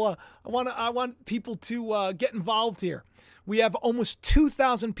a little. I want people to get involved here. We have almost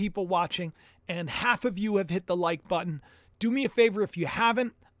 2,000 people watching, and half of you have hit the like button. Do me a favor if you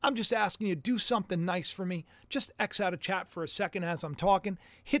haven't. I'm just asking you to do something nice for me. Just X out of chat for a second as I'm talking.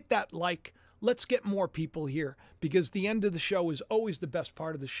 Hit that like. Let's get more people here, because the end of the show is always the best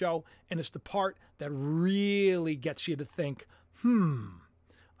part of the show, and it's the part that really gets you to think,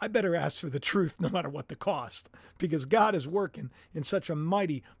 I better ask for the truth no matter what the cost, because God is working in such a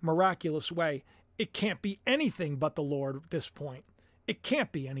mighty, miraculous way. It can't be anything but the Lord at this point. It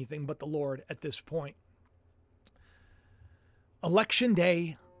can't be anything but the Lord at this point. Election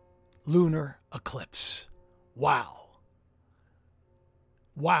Day, lunar eclipse. Wow.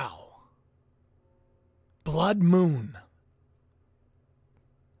 Wow. Blood moon.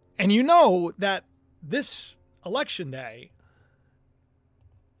 And you know that this election day,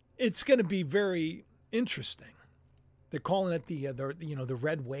 it's going to be very interesting. They're calling it the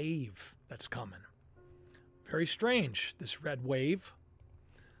red wave that's coming. Very strange, this red wave.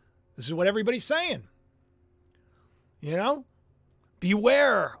 This is what everybody's saying. You know?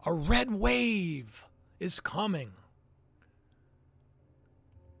 Beware, a red wave is coming.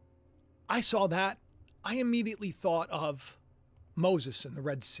 I saw that. I immediately thought of Moses and the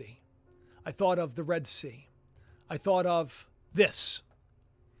Red Sea. I thought of the Red Sea. I thought of this.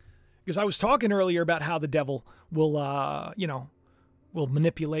 Because I was talking earlier about how the devil will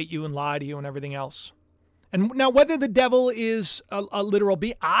manipulate you and lie to you and everything else. And now whether the devil is a literal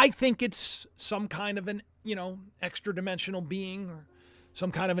being, I think it's some kind of an, extra dimensional being or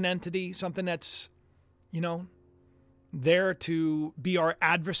some kind of an entity, something that's, there to be our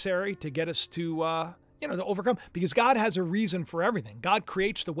adversary, to get us to, to overcome. Because God has a reason for everything. God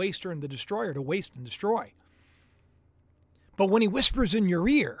creates the waster and the destroyer to waste and destroy. But when he whispers in your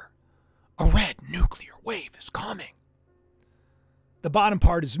ear, a red nuclear wave is coming. The bottom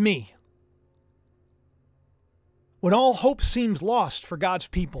part is me. When all hope seems lost for God's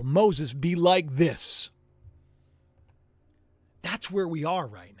people, Moses be like this. That's where we are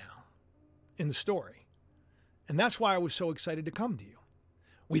right now in the story. And that's why I was so excited to come to you.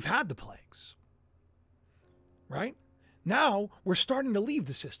 We've had the plagues, right? Now we're starting to leave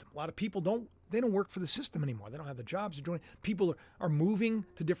the system. A lot of people don't work for the system anymore. They don't have the jobs they're doing. People are moving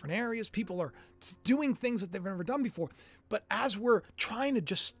to different areas. People are doing things that they've never done before. But as we're trying to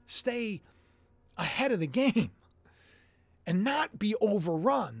just stay ahead of the game and not be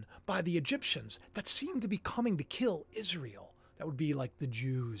overrun by the Egyptians that seem to be coming to kill Israel, that would be like the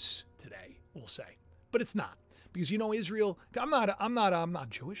Jews today, we'll say. But it's not, because Israel. I'm not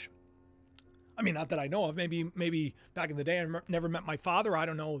Jewish. I mean, not that I know of. Maybe back in the day, I never met my father. I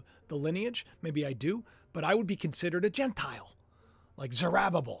don't know the lineage. Maybe I do. But I would be considered a Gentile, like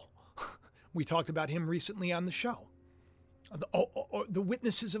Zerubbabel. We talked about him recently on the show. The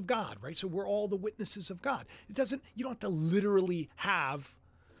witnesses of God, right? So we're all the witnesses of God. You don't have to literally have,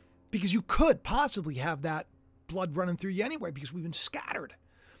 because you could possibly have that blood running through you anyway, because we've been scattered.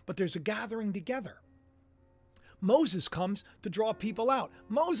 But there's a gathering together. Moses comes to draw people out.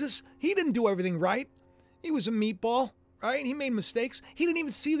 Moses, he didn't do everything right. He was a meatball, right? He made mistakes. He didn't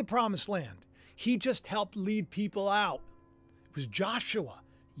even see the promised land. He just helped lead people out. It was Yahshua.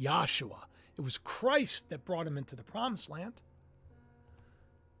 It was Christ that brought him into the promised land.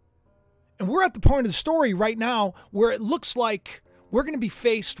 And we're at the point of the story right now where it looks like we're going to be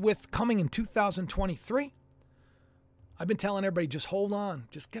faced with coming in 2023. I've been telling everybody, just hold on.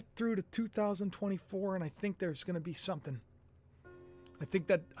 Just get through to 2024, and I think there's going to be something. I think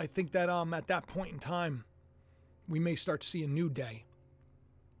that at that point in time, we may start to see a new day.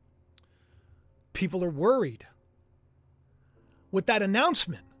 People are worried. With that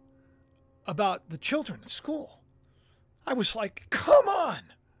announcement about the children at school, I was like, come on.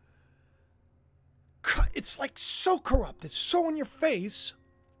 It's like so corrupt. It's so in your face.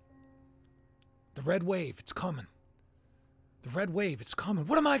 The red wave, it's coming. The red wave, it's coming.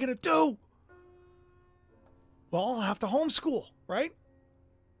 What am I going to do? Well, I'll have to homeschool, right?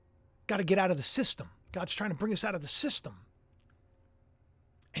 Got to get out of the system. God's trying to bring us out of the system.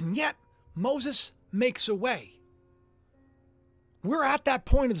 And yet, Moses makes a way. We're at that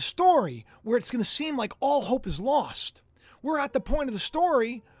point of the story where it's going to seem like all hope is lost. We're at the point of the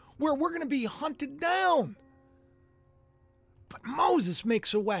story where we're going to be hunted down. But Moses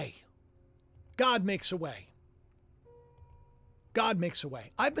makes a way. God makes a way. God makes a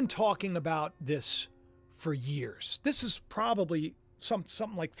way. I've been talking about this for years. This is probably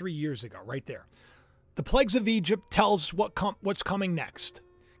something like 3 years ago, right there. The plagues of Egypt tells what's coming next.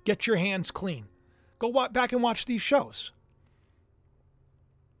 Get your hands clean. Go back and watch these shows.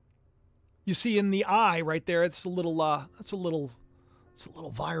 You see in the eye right there, it's a little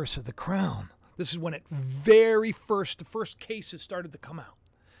virus of the crown. This is when the first cases started to come out.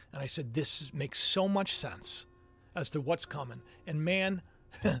 And I said, this makes so much sense as to what's coming. And man,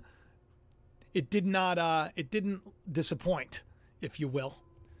 it didn't disappoint, if you will.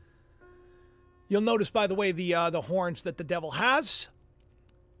 You'll notice, by the way, the horns that the devil has.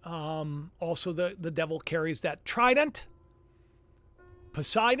 Also, the devil carries that trident.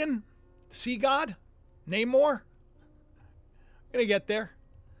 Poseidon, the sea god. Name more. Gonna get there.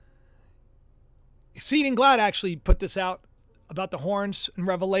 Exceeding Glad actually put this out about the horns in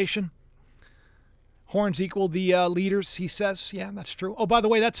Revelation. Horns equal the leaders, he says. Yeah, that's true. Oh, by the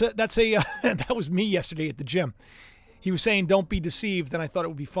way, that was me yesterday at the gym. He was saying, "Don't be deceived," and I thought it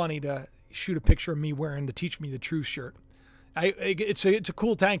would be funny to shoot a picture of me wearing the Teach Me the Truth shirt. It's a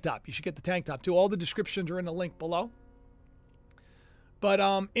cool tank top. You should get the tank top too. All the descriptions are in the link below.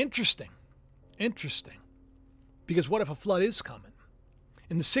 But interesting, because what if a flood is coming?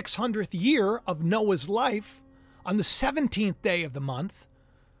 In the 600th year of Noah's life, on the 17th day of the month,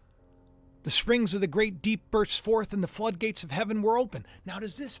 the springs of the great deep burst forth and the floodgates of heaven were open. Now,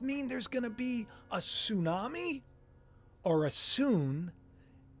 does this mean there's going to be a tsunami or a soon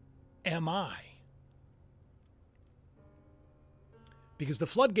am I? Because the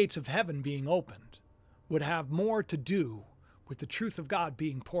floodgates of heaven being opened would have more to do with the truth of God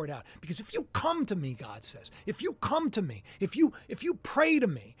being poured out. Because if you come to me, God says, if you come to me, if you pray to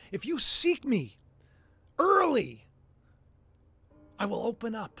me, if you seek me early, I will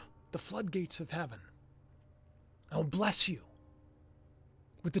open up the floodgates of heaven. I will bless you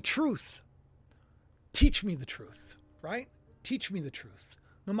with the truth. Teach me the truth, right? Teach me the truth,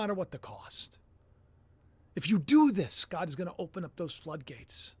 no matter what the cost. If you do this, God is going to open up those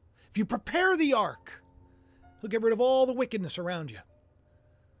floodgates. If you prepare the ark, he'll get rid of all the wickedness around you.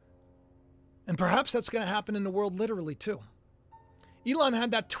 And perhaps that's going to happen in the world literally too. Elon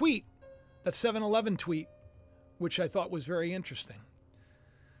had that tweet, that 7-Eleven tweet, which I thought was very interesting.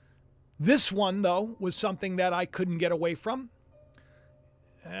 This one, though, was something that I couldn't get away from.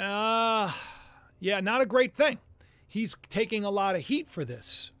 Yeah, not a great thing. He's taking a lot of heat for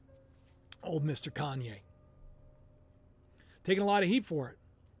this, old Mr. Kanye. Taking a lot of heat for it.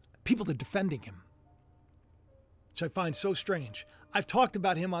 People are defending him, which I find so strange. I've talked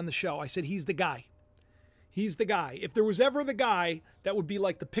about him on the show. I said he's the guy. He's the guy. If there was ever the guy that would be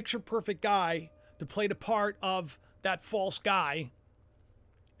like the picture-perfect guy to play the part of that false guy,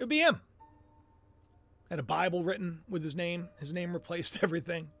 it would be him. Had a Bible written with his name. His name replaced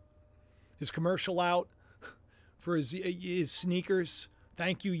everything. His commercial out for his sneakers.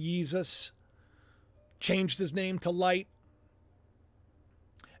 Thank you, Jesus. Changed his name to Light.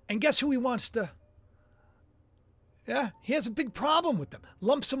 And guess who he wants to... Yeah, he has a big problem with them.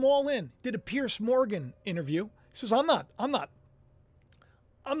 Lumps them all in. Did a Piers Morgan interview. He says, I'm not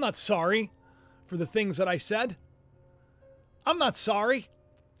sorry for the things that I said. I'm not sorry.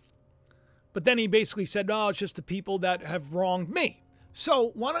 But then he basically said, no, it's just the people that have wronged me.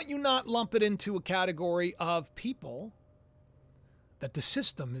 So why don't you not lump it into a category of people that the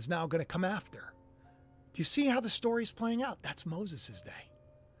system is now going to come after? Do you see how the story's playing out? That's Moses' day.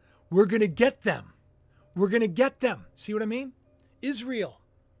 We're going to get them. We're going to get them. See what I mean? Israel,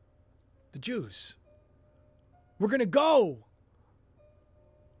 the Jews. We're going to go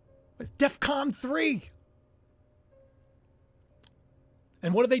with DEFCON 3.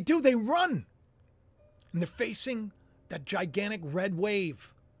 And what do? They run. And they're facing that gigantic red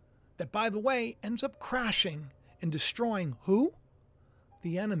wave that, by the way, ends up crashing and destroying who?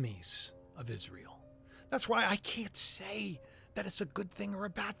 The enemies of Israel. That's why I can't say that it's a good thing or a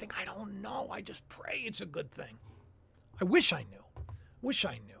bad thing. I don't know. I just pray it's a good thing. I wish I knew.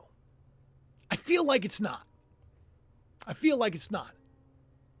 I feel like it's not.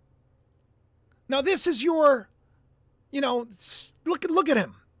 Now this is your, look at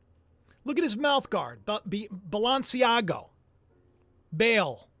him. Look at his mouth guard. Balenciaga.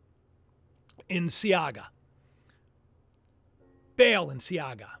 Bale in Siaga.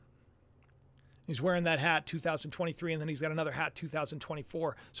 He's wearing that hat 2023, and then he's got another hat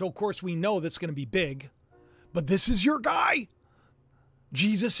 2024. So, of course, we know that's going to be big. But this is your guy.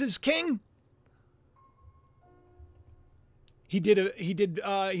 Jesus is king.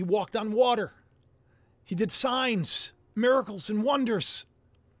 He walked on water. He did signs, miracles, and wonders.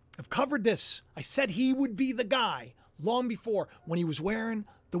 I've covered this. I said he would be the guy long before when he was wearing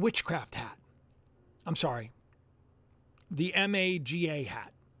the witchcraft hat. I'm sorry, the MAGA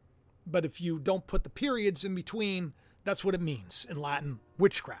hat. But if you don't put the periods in between, that's what it means in Latin,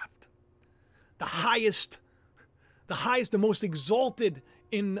 witchcraft. The highest, the most exalted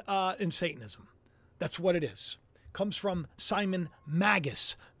in Satanism. That's what it is. Comes from Simon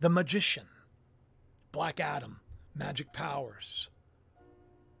Magus, the magician. Black Adam, magic powers.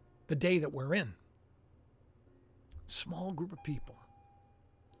 The day that we're in. Small group of people.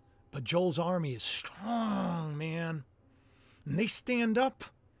 But Joel's army is strong, man. And they stand up.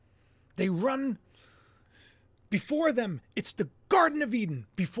 They run. Before them, it's the Garden of Eden.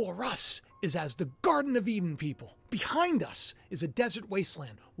 Before us is as the Garden of Eden, people. Behind us is a desert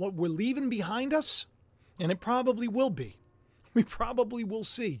wasteland. What we're leaving behind us, and it probably will be, we probably will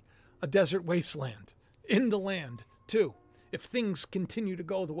see a desert wasteland in the land too, if things continue to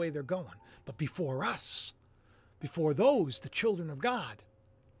go the way they're going. But before us, before those, the children of God,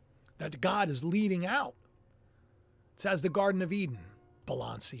 that God is leading out, it's as the Garden of Eden,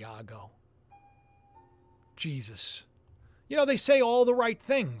 Balenciaga, Jesus. You know, they say all the right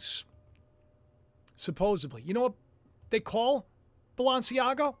things, supposedly. You know what they call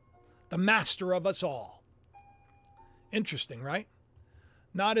Balenciaga? The master of us all. Interesting, right?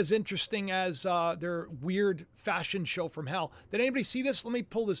 Not as interesting as their weird fashion show from hell. Did anybody see this? Let me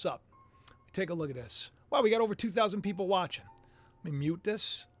pull this up. Take a look at this. Wow, we got over 2,000 people watching. Let me mute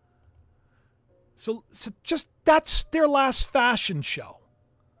this. So just, that's their last fashion show.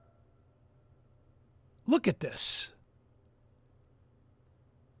 Look at this.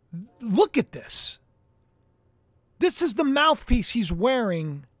 Look at this. This is the mouthpiece he's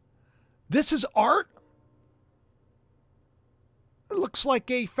wearing. This is art. It looks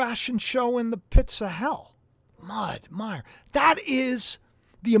like a fashion show in the pits of hell. Mud, mire. That is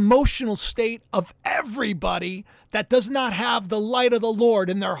the emotional state of everybody that does not have the light of the Lord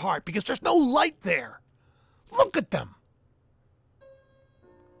in their heart, because there's no light there. Look at them.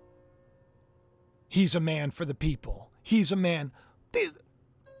 He's a man for the people. He's a man.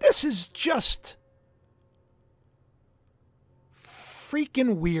 This is just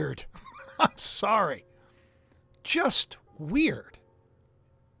freaking weird. I'm sorry. Just weird.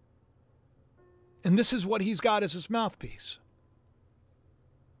 And this is what he's got as his mouthpiece.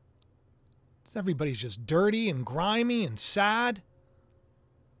 Everybody's just dirty and grimy and sad.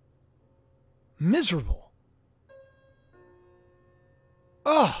 Miserable.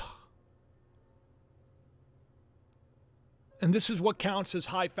 Ugh. And this is what counts as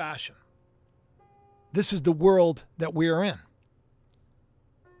high fashion. This is the world that we are in.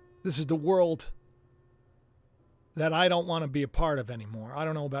 This is the world that I don't want to be a part of anymore. I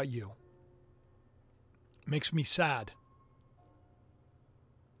don't know about you. It makes me sad.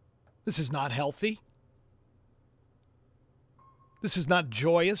 This is not healthy. This is not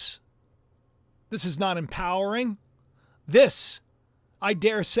joyous. This is not empowering. This, I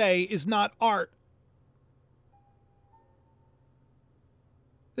dare say, is not art.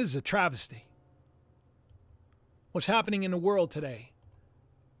 This is a travesty. What's happening in the world today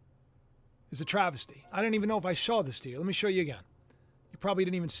is a travesty. I don't even know if I showed this to you. Let me show you again. You probably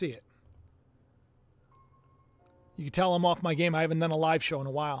didn't even see it. You can tell I'm off my game. I haven't done a live show in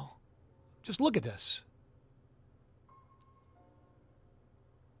a while. Just look at this.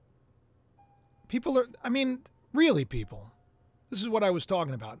 People are, I mean, really, people. This is what I was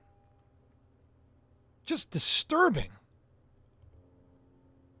talking about. Just disturbing.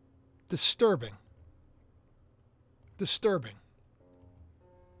 Disturbing. Disturbing.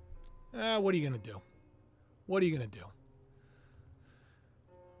 What are you going to do? What are you going to do?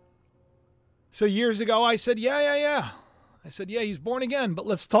 So years ago, I said, yeah. I said, yeah, he's born again, but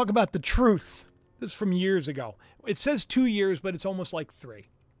let's talk about the truth. This is from years ago. It says 2 years, but it's almost like 3.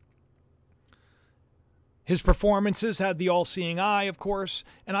 His performances had the all-seeing eye, of course.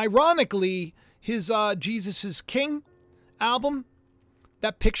 And ironically, his Jesus is King album,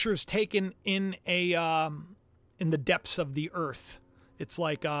 that picture is taken in the depths of the earth. It's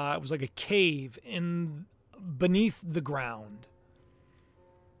like it was like a cave beneath the ground.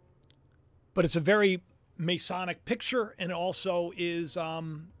 But it's a very Masonic picture, and it also is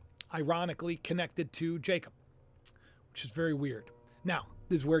ironically connected to Jacob, which is very weird. Now,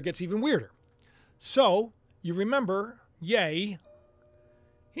 this is where it gets even weirder. So, you remember, he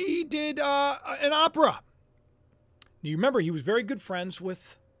did an opera. You remember, he was very good friends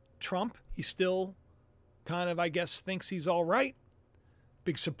with Trump. He still kind of, I guess, thinks he's all right.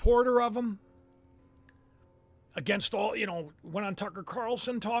 big supporter of him. Against all, went on Tucker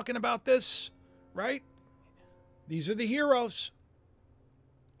Carlson talking about this, right? These are the heroes.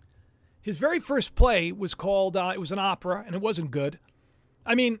 His very first play was called, it was an opera, and it wasn't good.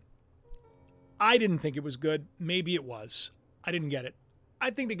 I mean, I didn't think it was good. Maybe it was. I didn't get it.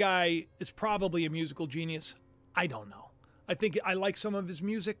 I think the guy is probably a musical genius. I don't know. I think I like some of his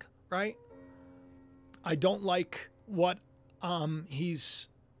music, right? I don't like what I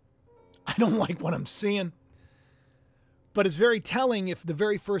don't like what I'm seeing. But it's very telling if the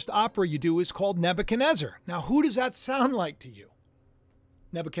very first opera you do is called Nebuchadnezzar. Now, who does that sound like to you?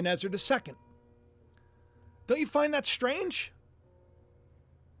 Nebuchadnezzar II. Don't you find that strange?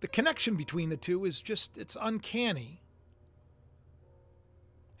 The connection between the two is just, it's uncanny.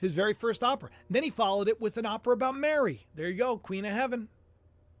 His very first opera. And then he followed it with an opera about Mary. There you go, Queen of Heaven.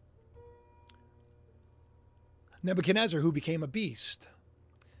 Nebuchadnezzar, who became a beast.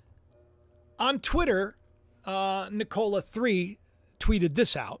 On Twitter, Nicola3 tweeted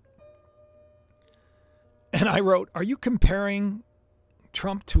this out. And I wrote, are you comparing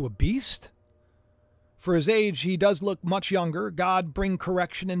Trump to a beast? For his age, he does look much younger. God bring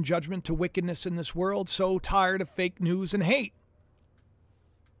correction and judgment to wickedness in this world. So tired of fake news and hate.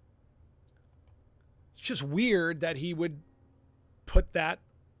 It's just weird that he would put that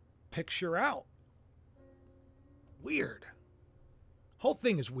picture out. Weird. Whole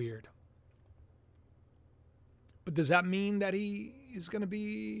thing is weird. But does that mean that he is going to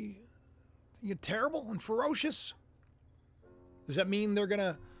be terrible and ferocious? Does that mean they're going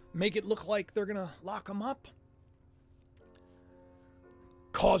to make it look like they're going to lock him up?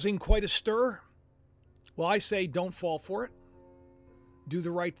 Causing quite a stir? Well, I say don't fall for it. Do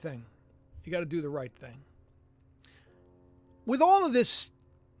the right thing. You got to do the right thing. With all of this,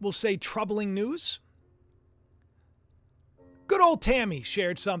 we'll say troubling news, good old Tammy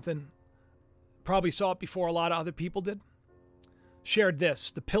shared something. Probably saw it before a lot of other people did. Shared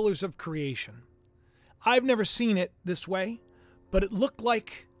this, the pillars of creation. I've never seen it this way, but it looked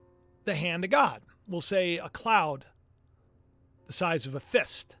like the hand of God. We'll say a cloud the size of a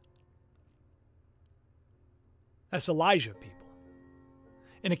fist. That's Elijah, people.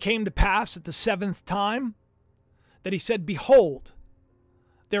 And it came to pass at the 7th time that he said, behold,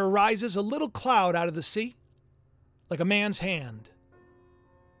 there arises a little cloud out of the sea, like a man's hand.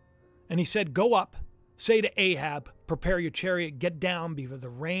 And he said, go up, say to Ahab, prepare your chariot, get down, because the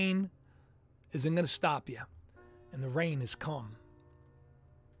rain isn't going to stop you. And the rain has come.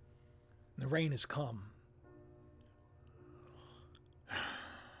 And the rain has come.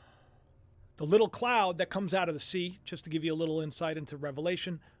 The little cloud that comes out of the sea, just to give you a little insight into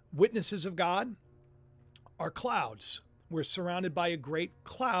Revelation, witnesses of God are clouds. We're surrounded by a great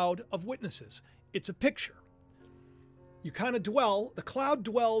cloud of witnesses. It's a picture. You kind of the cloud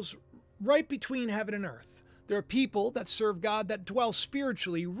dwells right between heaven and earth. There are people that serve God that dwell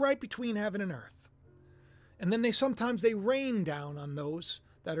spiritually right between heaven and earth. And then sometimes they rain down on those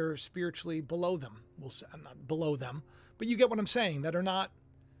that are spiritually below them. We'll say, I'm not below them, but you get what I'm saying, that are not.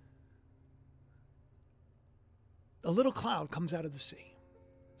 A little cloud comes out of the sea,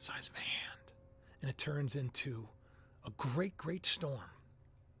 size of a hand, and it turns into a great, great storm.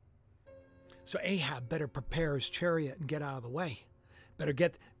 So Ahab better prepare his chariot and get out of the way. Better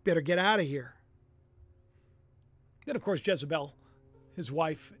get out of here. Then, of course, Jezebel, his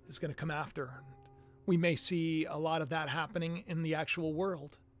wife, is going to come after. We may see a lot of that happening in the actual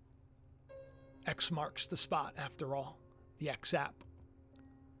world. X marks the spot, after all, the X app.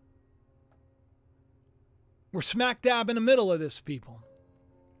 We're smack dab in the middle of this, people.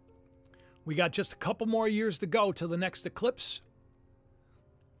 We got just a couple more years to go till the next eclipse.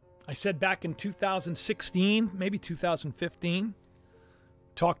 I said back in 2016, maybe 2015,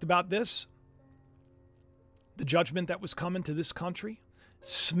 talked about this, the judgment that was coming to this country.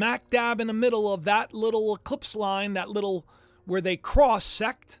 Smack dab in the middle of that little eclipse line, that little where they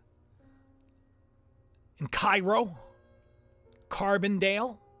cross-sect in Cairo,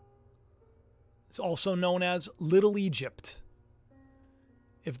 Carbondale. It's also known as Little Egypt.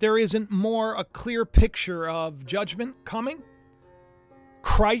 If there isn't more a clear picture of judgment coming,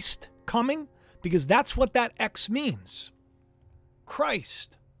 Christ coming, because that's what that X means.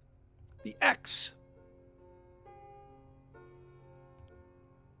 Christ, the X.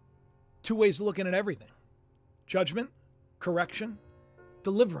 Two ways of looking at everything. Judgment, correction,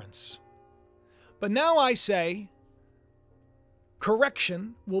 deliverance. But now I say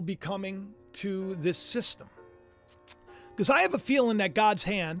correction will be coming to this system. Because I have a feeling that God's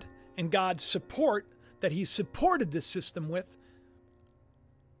hand and God's support that he's supported this system with,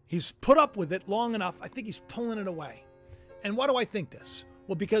 he's put up with it long enough. I think he's pulling it away. And why do I think this?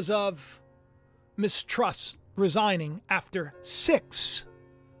 Well, because of Miss Truss resigning after 6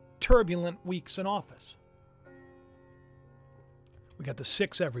 turbulent weeks in office. We got the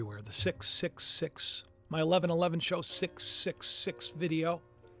 6 everywhere. The 666. My 11:11 show 666 video.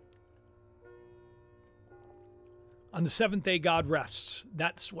 On the 7th day, God rests.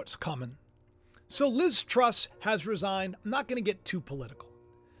 That's what's coming. So Liz Truss has resigned. I'm not going to get too political,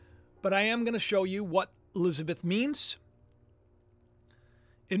 but I am going to show you what Elizabeth means.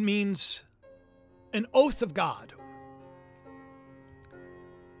 It means an oath of God.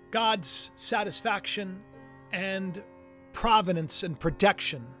 God's satisfaction and providence and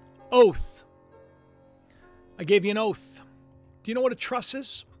protection. Oath. I gave you an oath. Do you know what a truss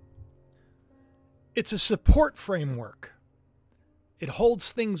is? It's a support framework. It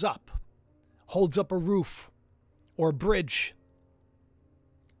holds things up. Holds up a roof or a bridge.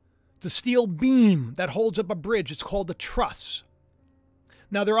 It's a steel beam that holds up a bridge. It's called a truss.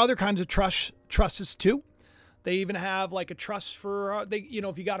 Now, there are other kinds of trusses too. They even have like a truss for,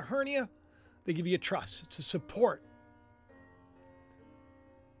 if you got a hernia, they give you a truss. It's a support.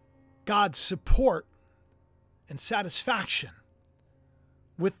 God's support and satisfaction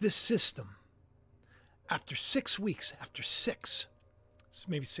with this system after 6 weeks, after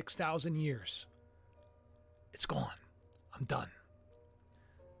maybe 6,000 years, it's gone. I'm done.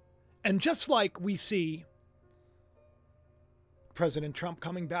 And just like we see President Trump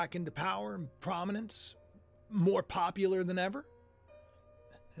coming back into power and prominence, more popular than ever,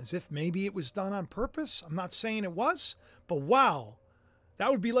 as if maybe it was done on purpose. I'm not saying it was, but wow,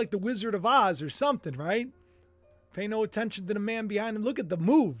 that would be like the Wizard of Oz or something, right? Pay no attention to the man behind him. Look at the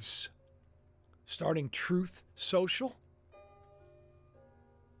moves. Starting Truth Social.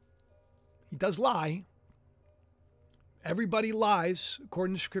 He does lie. Everybody lies,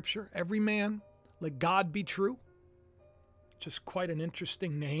 according to Scripture. Every man, let God be true. Just quite an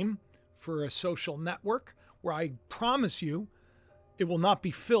interesting name for a social network where I promise you it will not be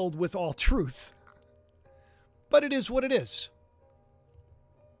filled with all truth. But it is what it is.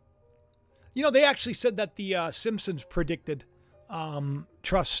 You know, they actually said that the Simpsons predicted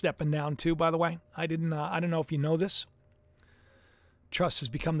Truss stepping down too, by the way. I don't know if you know this. Truss has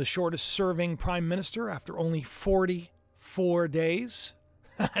become the shortest serving prime minister after only 44 days.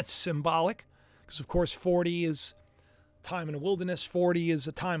 That's symbolic because, of course, 40 is time in the wilderness. 40 is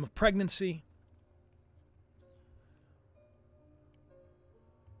a time of pregnancy.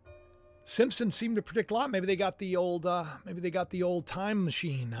 Simpsons seem to predict a lot. Maybe they got the old time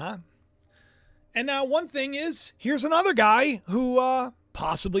machine, huh? And now one thing is, here's another guy who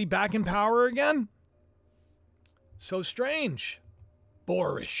possibly back in power again. So strange.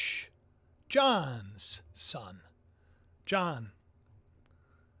 Boris, John's son. John,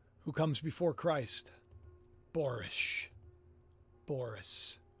 who comes before Christ. Boris.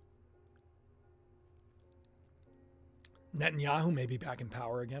 Netanyahu may be back in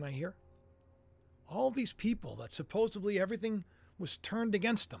power again, I hear. All these people that supposedly everything was turned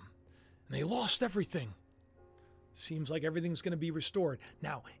against them. And they lost everything. Seems like everything's going to be restored.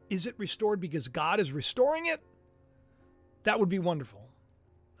 Now, is it restored because God is restoring it? That would be wonderful.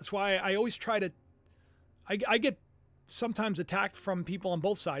 That's why I always try to... I get sometimes attacked from people on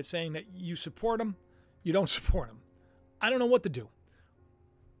both sides saying that you support them, you don't support them. I don't know what to do.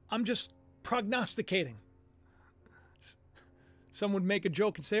 I'm just prognosticating. Some would make a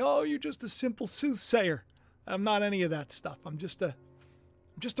joke and say, oh, you're just a simple soothsayer. I'm not any of that stuff. I'm just a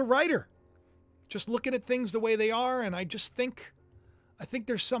writer. Just looking at things the way they are, and I think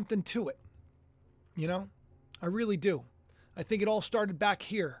there's something to it. You know? I really do. I think it all started back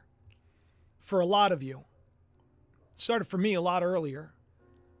here for a lot of you. It started for me a lot earlier.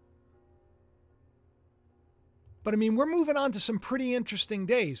 But I mean, we're moving on to some pretty interesting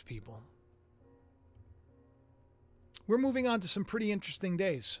days, people. We're moving on to some pretty interesting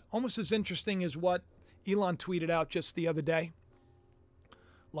days. Almost as interesting as what Elon tweeted out just the other day.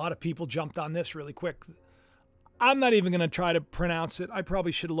 A lot of people jumped on this really quick. I'm not even going to try to pronounce it. I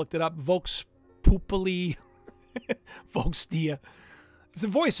probably should have looked it up. Vox Populi. Vox Dia. It's the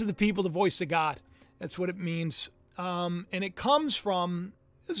voice of the people, the voice of God. That's what it means. And it comes from,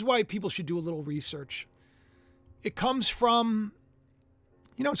 this is why people should do a little research. It comes from,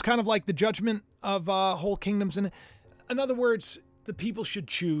 it's kind of like the judgment of whole kingdoms. And in other words, the people should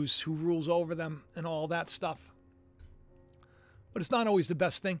choose who rules over them and all that stuff. But it's not always the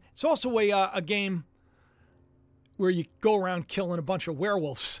best thing. It's also a game where you go around killing a bunch of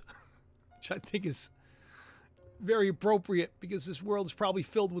werewolves, which I think is very appropriate because this world is probably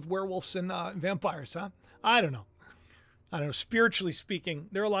filled with werewolves and vampires, huh? I don't know. Spiritually speaking,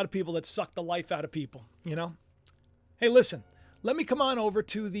 there are a lot of people that suck the life out of people, Hey, listen, let me come on over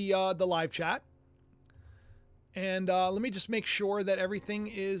to the live chat, and let me just make sure that everything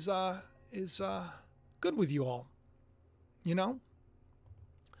is good with you all. You know,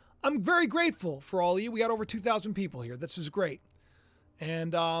 I'm very grateful for all of you. We got over 2,000 people here. This is great.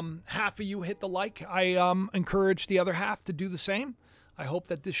 And half of you hit the like. I encourage the other half to do the same. I hope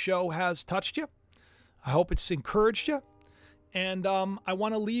that this show has touched you. I hope it's encouraged you. And I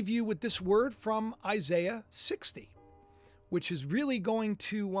want to leave you with this word from Isaiah 60, which is really going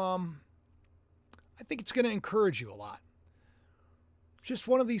to, I think it's going to encourage you a lot. Just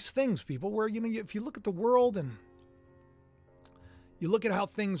one of these things, people, where, you know, if you look at the world and you look at how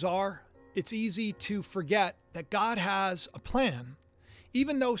things are, it's easy to forget that God has a plan,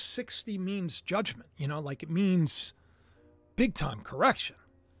 even though 60 means judgment, you know, like it means big time correction.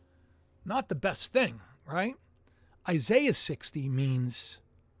 Not the best thing, right? Isaiah 60 means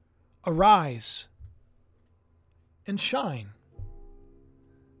arise and shine,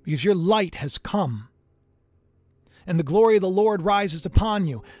 because your light has come and the glory of the Lord rises upon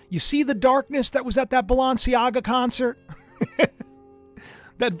you. You see the darkness that was at that Balenciaga concert?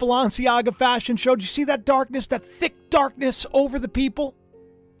 That Balenciaga fashion show? Did you see that darkness, that thick darkness over the people?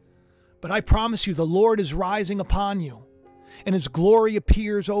 But I promise you, the Lord is rising upon you, and his glory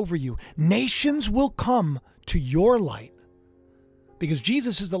appears over you. Nations will come to your light, because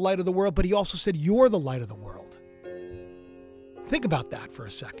Jesus is the light of the world, but he also said, you're the light of the world. Think about that for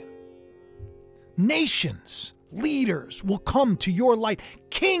a second. Nations, leaders will come to your light,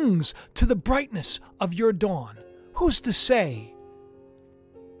 kings to the brightness of your dawn. Who's to say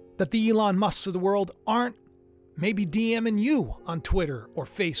that the Elon Musks of the world aren't maybe DMing you on Twitter or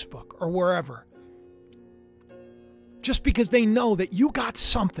Facebook or wherever, just because they know that you got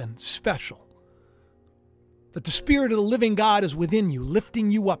something special, that the Spirit of the living God is within you, lifting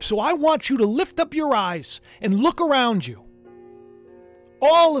you up. So I want you to lift up your eyes and look around you.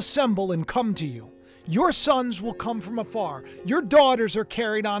 All assemble and come to you. Your sons will come from afar. Your daughters are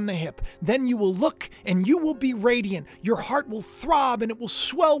carried on the hip. Then you will look and you will be radiant. Your heart will throb and it will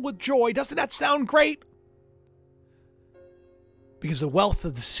swell with joy. Doesn't that sound great? Because the wealth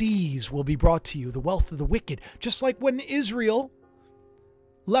of the seas will be brought to you, the wealth of the wicked. Just like when Israel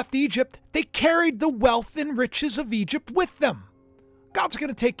left Egypt, they carried the wealth and riches of Egypt with them. God's going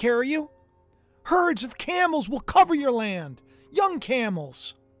to take care of you. Herds of camels will cover your land, young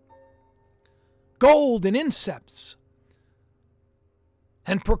camels. Gold and incense,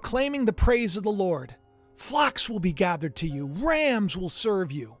 and proclaiming the praise of the Lord. Flocks will be gathered to you. Rams will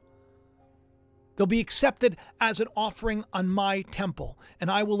serve you. They'll be accepted as an offering on my temple, and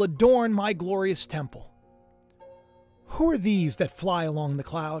I will adorn my glorious temple. Who are these that fly along the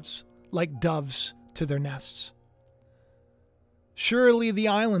clouds like doves to their nests? Surely the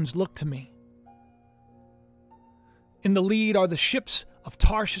islands look to me. In the lead are the ships of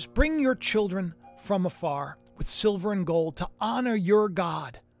Tarshish. Bring your children from afar with silver and gold to honor your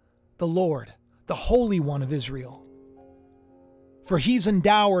God, the Lord, the Holy One of Israel. For he's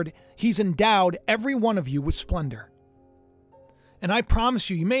endowed every one of you with splendor. And I promise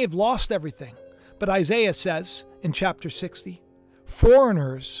you, you may have lost everything, but Isaiah says in chapter 60,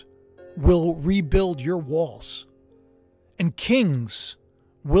 foreigners will rebuild your walls, and kings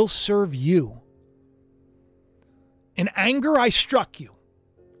will serve you. In anger I struck you,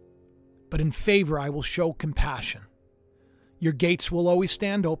 but in favor I will show compassion. Your gates will always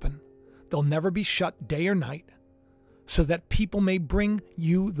stand open. They'll never be shut day or night, so that people may bring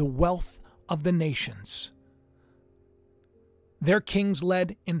you the wealth of the nations. Their kings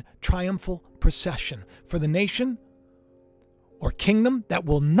led in triumphal procession. For the nation or kingdom that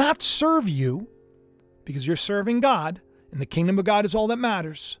will not serve you, because you're serving God, and the kingdom of God is all that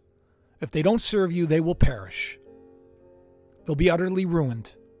matters, if they don't serve you, they will perish. They'll be utterly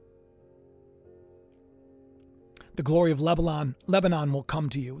ruined. The glory of Lebanon will come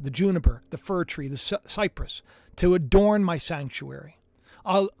to you, the juniper, the fir tree, the cypress, to adorn my sanctuary.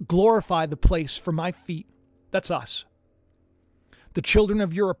 I'll glorify the place for my feet. That's us. The children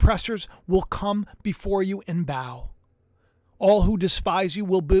of your oppressors will come before you and bow. All who despise you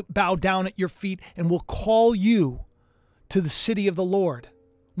will bow down at your feet and will call you to the city of the Lord.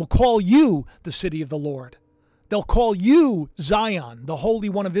 Will call you the city of the Lord. They'll call you Zion, the Holy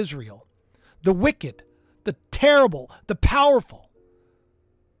One of Israel. The wicked, the terrible, the powerful.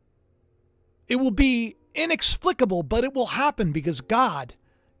 It will be inexplicable, but it will happen because God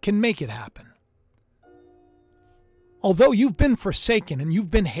can make it happen. Although you've been forsaken and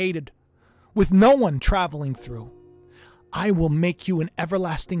you've been hated, with no one traveling through, I will make you an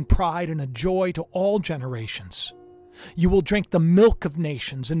everlasting pride and a joy to all generations. You will drink the milk of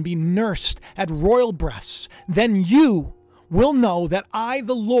nations and be nursed at royal breasts. Then you will know that I,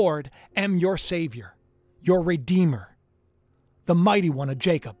 the Lord, am your Savior, your Redeemer, the mighty one of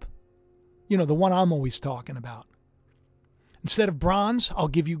Jacob. You know, the one I'm always talking about. Instead of bronze, I'll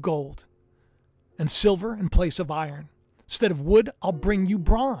give you gold, and silver in place of iron. Instead of wood, I'll bring you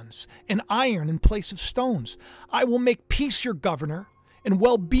bronze, and iron in place of stones. I will make peace your governor, and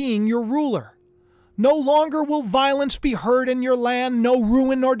well-being your ruler. No longer will violence be heard in your land, no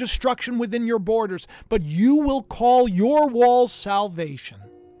ruin nor destruction within your borders, but you will call your walls salvation,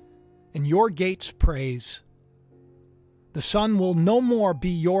 and your gates praise. The sun will no more be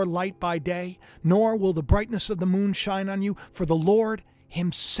your light by day, nor will the brightness of the moon shine on you, for the Lord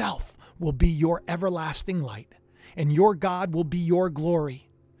himself will be your everlasting light, and your God will be your glory.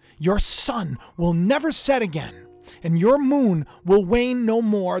 Your sun will never set again, and your moon will wane no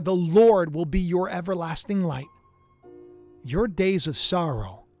more. The Lord will be your everlasting light. Your days of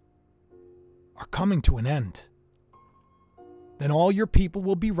sorrow are coming to an end. Then all your people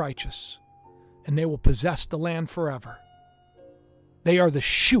will be righteous, and they will possess the land forever. They are the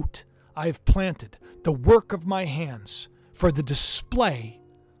shoot I have planted, the work of my hands, for the display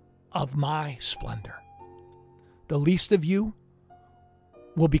of my splendor. The least of you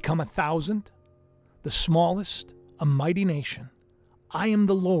will become 1,000, the smallest a mighty nation. I am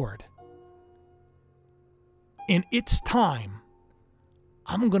the Lord. In its time,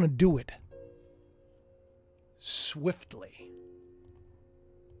 I'm going to do it swiftly.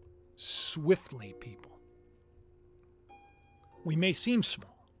 Swiftly, people. We may seem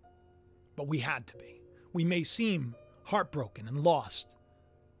small, but we had to be. We may seem heartbroken and lost,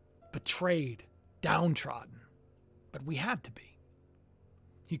 betrayed, downtrodden, but we had to be.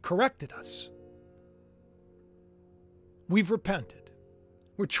 He corrected us. We've repented.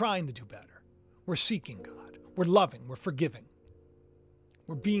 We're trying to do better. We're seeking God. We're loving. We're forgiving.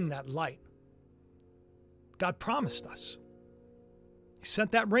 We're being that light. God promised us. He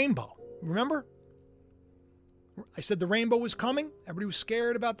sent that rainbow. Remember? I said the rainbow was coming. Everybody was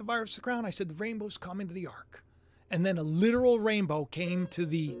scared about the virus of the crown. I said the rainbow's coming to the ark. And then a literal rainbow came to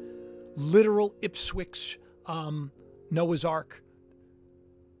the literal Ipswich Noah's Ark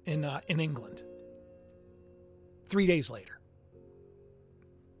in England. 3 days later.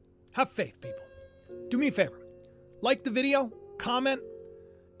 Have faith, people. Do me a favor. Like the video, comment,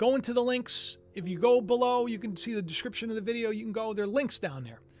 go into the links. If you go below, you can see the description of the video. You can go, there are links down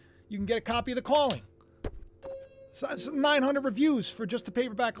there. You can get a copy of The Calling. So that's 900 reviews for just the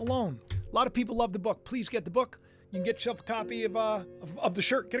paperback alone. A lot of people love the book. Please get the book. You can get yourself a copy of the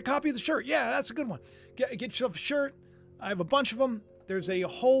shirt. Get a copy of the shirt. Yeah, that's a good one. Get yourself a shirt. I have a bunch of them. There's a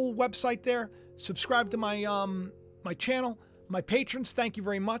whole website there. Subscribe to my my channel. My patrons, thank you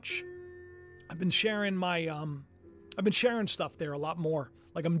very much. I've been sharing stuff there a lot more.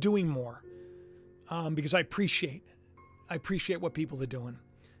 Like I'm doing more because I appreciate what people are doing.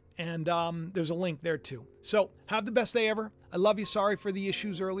 And there's a link there too. So have the best day ever. I love you. Sorry for the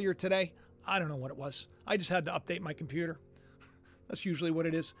issues earlier today. I don't know what it was. I just had to update my computer. That's usually what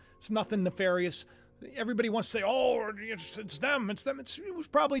it is. It's nothing nefarious. Everybody wants to say, oh, it's them. It was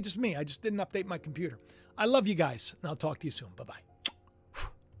probably just me. I just didn't update my computer. I love you guys, and I'll talk to you soon. Bye-bye.